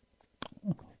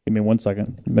 Give me 1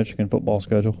 second. Michigan football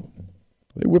schedule.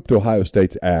 They whipped Ohio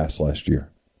State's ass last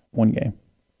year. 1 game.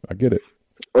 I get it.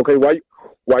 Okay,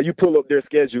 while you pull up their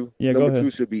schedule, Yeah, number go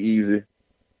ahead. 2 should be easy.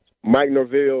 Mike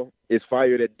Norvell is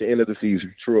fired at the end of the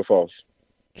season. True or false?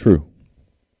 True.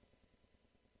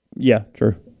 Yeah,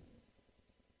 true.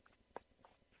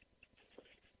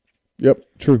 Yep,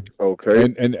 true.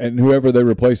 Okay. And whoever they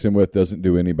replace him with doesn't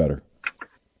do any better.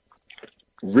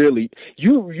 Really?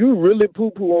 You really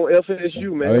poo-poo on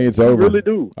FSU, man. I think it's you over. You really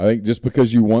do. I think just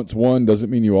because you once won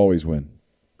doesn't mean you always win.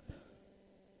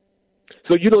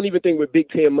 So you don't even think with Big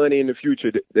Ten money in the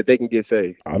future that they can get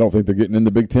saved? I don't think they're getting in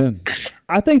the Big Ten.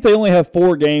 I think they only have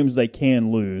 4 games they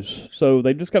can lose, so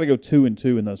they just got to go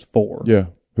 2-2 in those 4. Yeah.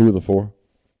 Who are the 4?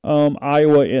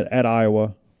 Iowa at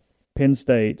Iowa, Penn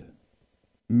State,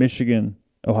 Michigan,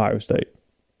 Ohio State.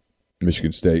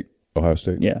 Michigan State, Ohio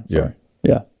State. Yeah. Sorry.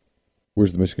 Yeah.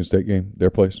 Where's the Michigan State game? Their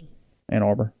place? Ann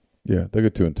Arbor. Yeah, they go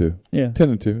 2-2. Yeah.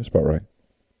 10-2. That's about right.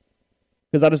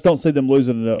 Because I just don't see them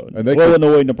losing to And they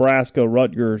Illinois, Nebraska,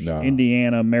 Rutgers, No.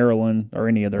 Indiana, Maryland, or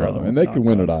any of their other. And they can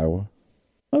win at Iowa.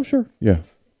 Oh, sure. Yeah.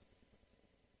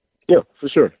 Yeah, for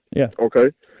sure. Yeah.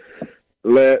 Okay.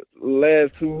 Last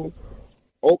 2,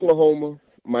 Oklahoma,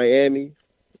 Miami,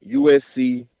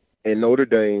 USC, and Notre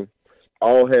Dame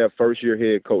all have first-year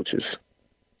head coaches.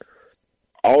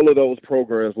 All of those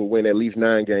programs will win at least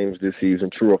 9 games this season.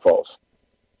 True or false?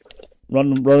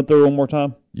 Run it through one more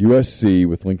time. USC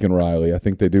with Lincoln Riley, I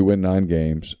think they do win 9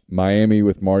 games. Miami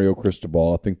with Mario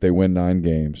Cristobal, I think they win 9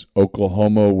 games.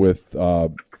 Oklahoma with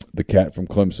the cat from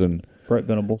Clemson, Brett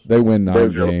Venables, they win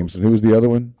 9 games. And who was the other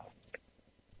one?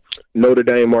 Notre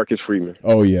Dame, Marcus Freeman.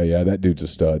 Oh, yeah, that dude's a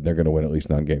stud. They're going to win at least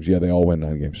 9 games. Yeah, they all win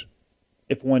 9 games.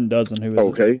 If one doesn't, who is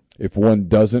Okay. it? If one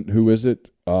doesn't, who is it?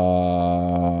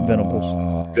 Venables.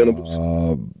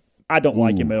 I don't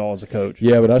like him at all as a coach.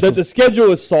 Yeah, but the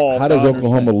schedule is soft. How does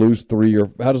Oklahoma lose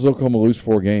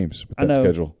 4 games with that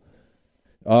schedule?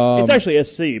 It's actually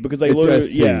SC because they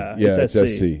lose. SC. Yeah, it's SC.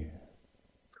 SC.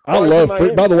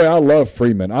 By the way, I love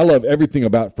Freeman. I love everything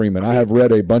about Freeman. I have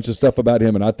read a bunch of stuff about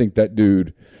him, and I think that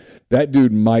dude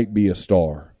might be a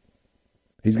star.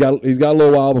 He's got a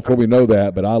little while before we know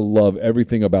that, but I love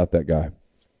everything about that guy.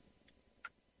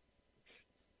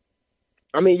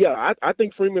 I mean, yeah, I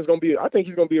think Freeman's going to be – I think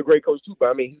he's going to be a great coach too, but,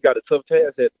 I mean, he's got a tough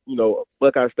task at,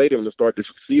 Buckeye Stadium to start this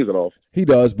season off. He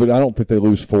does, but I don't think they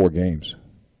lose 4 games.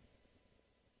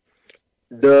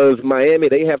 Does Miami,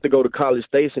 they have to go to College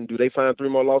Station. Do they find 3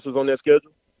 more losses on their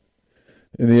schedule?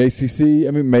 In the ACC,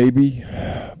 I mean, maybe,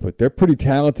 but they're pretty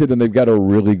talented, and they've got a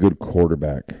really good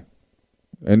quarterback.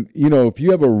 And, if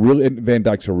you have Van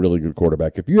Dyke's a really good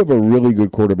quarterback. If you have a really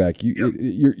good quarterback,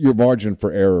 your margin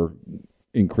for error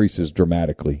increases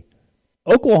dramatically.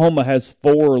 Oklahoma has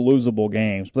 4 losable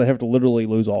games, but they have to literally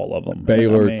lose all of them.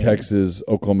 Baylor, Texas,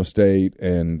 Oklahoma State,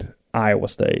 and Iowa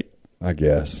State, I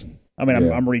guess. I mean,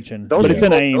 I'm reaching, but it's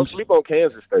in Ames. Don't sleep on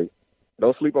Kansas State.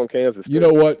 Don't sleep on Kansas State. You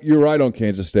know what? You're right on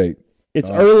Kansas State. It's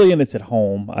early and it's at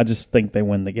home. I just think they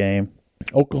win the game.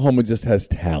 Oklahoma just has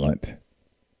talent.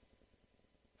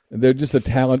 They're just a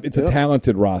talent. It's a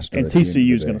talented roster. And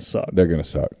TCU is going to suck. They're going to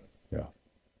suck. Yeah.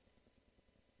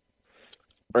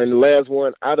 And the last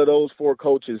one, out of those 4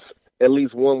 coaches, at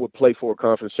least one would play for a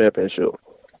conference championship.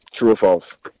 True or false?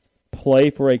 Play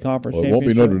for a conference Well, it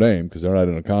championship? won't be Notre Dame because they're not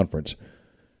in a conference.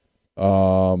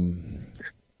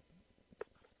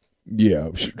 Yeah,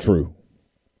 true.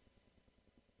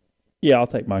 Yeah, I'll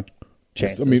take my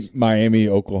chances. I mean, Miami,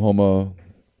 Oklahoma.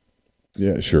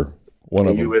 Yeah, sure. One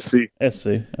of them. USC.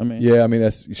 SC. I mean. Yeah, I mean,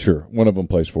 that's sure. One of them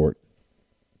plays for it.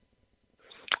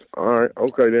 All right.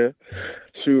 Okay, then.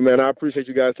 Shoot, man, I appreciate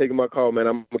you guys taking my call, man.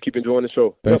 I'm going to keep enjoying the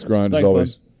show. Thanks, Grind, as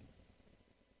always. Man.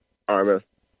 All right, man.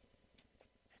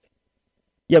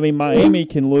 Yeah, I mean, Miami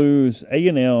can lose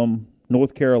A&M,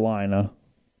 North Carolina,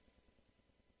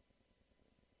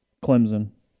 Clemson,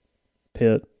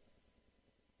 Pitt,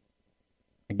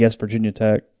 I guess Virginia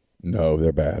Tech. No,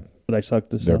 they're bad. They suck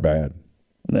this They're time. bad.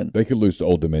 And then, they could lose to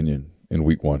Old Dominion in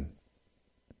week 1.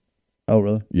 Oh,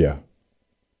 really? Yeah.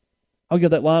 Oh, yeah,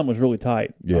 that line was really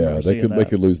tight. Yeah, they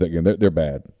could lose that game. They're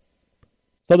bad.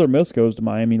 Southern Miss goes to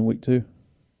Miami in week 2.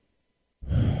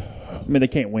 I mean, they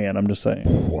can't win. I'm just saying.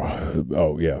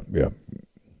 Oh, yeah.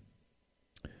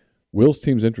 Will's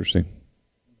team's interesting.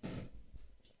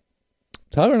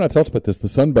 Tyler and I talked about this. The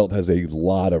Sun Belt has a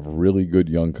lot of really good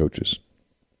young coaches,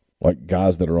 like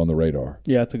guys that are on the radar.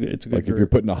 Yeah, it's a good Like group. if you're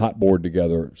putting a hot board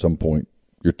together at some point,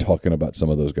 you're talking about some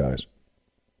of those guys.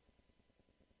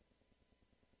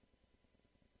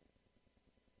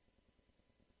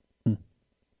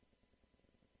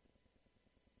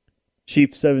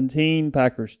 Chiefs 17,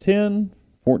 Packers 10,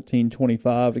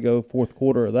 14-25 to go fourth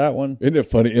quarter of that one. Isn't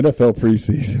it funny? NFL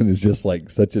preseason is just like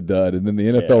such a dud, and then the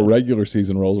NFL regular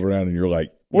season rolls around, and you're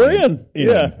like, We're in.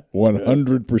 Yeah.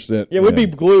 100%. Yeah, we'd be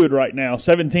glued right now.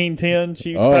 17-10,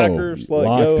 Chiefs, Packers.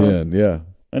 Locked in, yeah.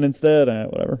 And instead,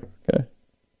 whatever. Okay.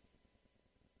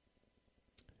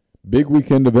 Big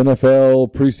weekend of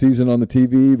NFL preseason on the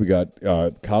TV. We got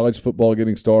college football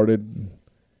getting started.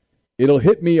 It'll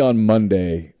hit me on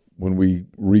Monday when we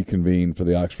reconvene for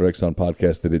the Oxford Exxon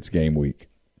podcast that it's game week.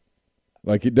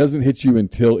 Like, it doesn't hit you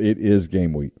until it is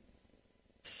game week.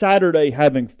 Saturday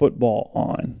having football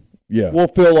on. Yeah. We'll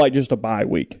feel like just a bye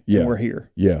week Yeah. when we're here.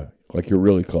 Yeah, like you're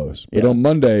really close. But Yeah. on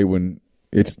Monday, when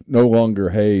it's no longer,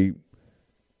 hey,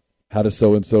 how does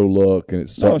so-and-so look? And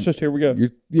it's It's just here we go.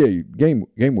 Game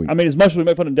week. I mean, as much as we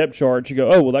make fun of depth charts, you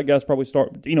go, oh, well, that guy's probably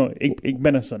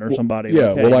Igbenison or somebody.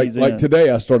 Yeah, hey, he's in.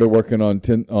 today I started working on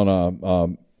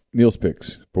Neil's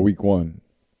picks for week 1.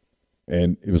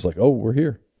 And it was like, oh, we're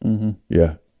here. Mm-hmm.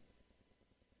 Yeah.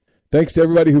 Thanks to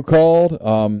everybody who called.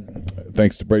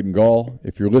 Thanks to Braden Gall.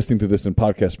 If you're listening to this in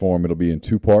podcast form, it'll be in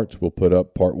 2 parts. We'll put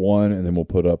up part 1, and then we'll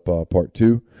put up part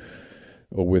 2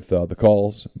 with the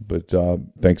calls. But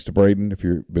thanks to Braden. If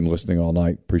you've been listening all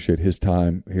night, appreciate his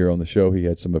time here on the show. He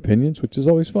had some opinions, which is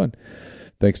always fun.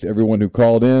 Thanks to everyone who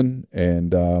called in,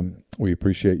 and we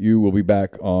appreciate you. We'll be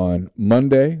back on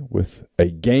Monday with a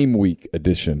game week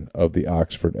edition of the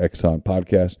Oxford Exxon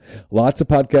podcast. Lots of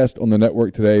podcasts on the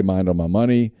network today. Mind on My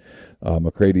Money,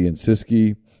 McCready and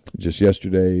Siskey. Just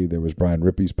yesterday, there was Brian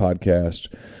Rippey's podcast.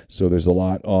 So there's a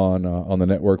lot on the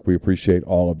network. We appreciate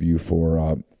all of you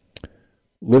for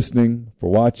listening, for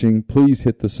watching. Please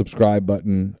hit the subscribe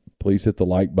button. Please hit the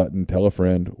like button. Tell a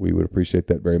friend. We would appreciate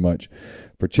that very much.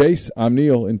 For Chase, I'm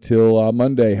Neil. Until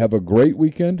Monday, have a great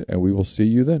weekend, and we will see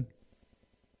you then.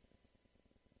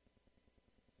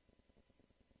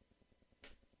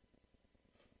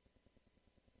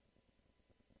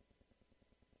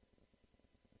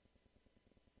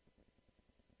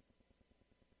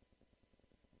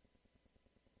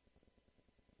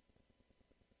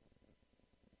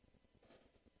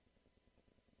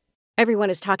 Everyone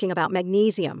is talking about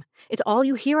magnesium. It's all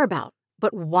you hear about.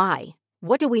 But why?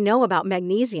 What do we know about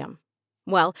magnesium?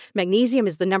 Well, magnesium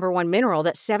is the #1 mineral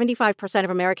that 75% of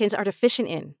Americans are deficient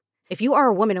in. If you are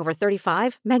a woman over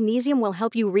 35, magnesium will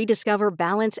help you rediscover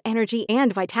balance, energy,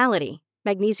 and vitality.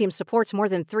 Magnesium supports more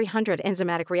than 300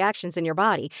 enzymatic reactions in your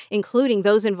body, including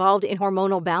those involved in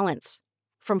hormonal balance.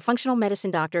 From functional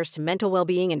medicine doctors to mental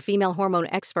well-being and female hormone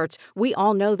experts, we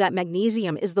all know that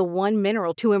magnesium is the one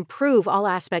mineral to improve all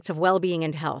aspects of well-being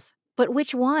and health. But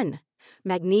which one?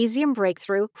 Magnesium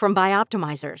Breakthrough from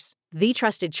Bioptimizers, the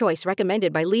trusted choice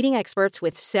recommended by leading experts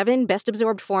with 7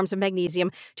 best-absorbed forms of magnesium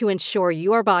to ensure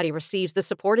your body receives the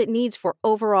support it needs for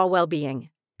overall well-being.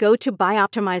 Go to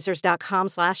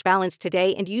bioptimizers.com/balance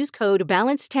today and use code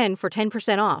BALANCE10 for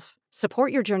 10% off.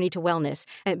 Support your journey to wellness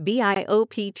at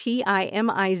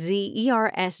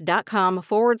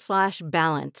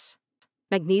bioptimizers.com/balance.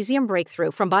 Magnesium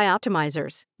Breakthrough from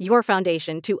Bioptimizers, your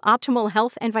foundation to optimal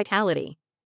health and vitality.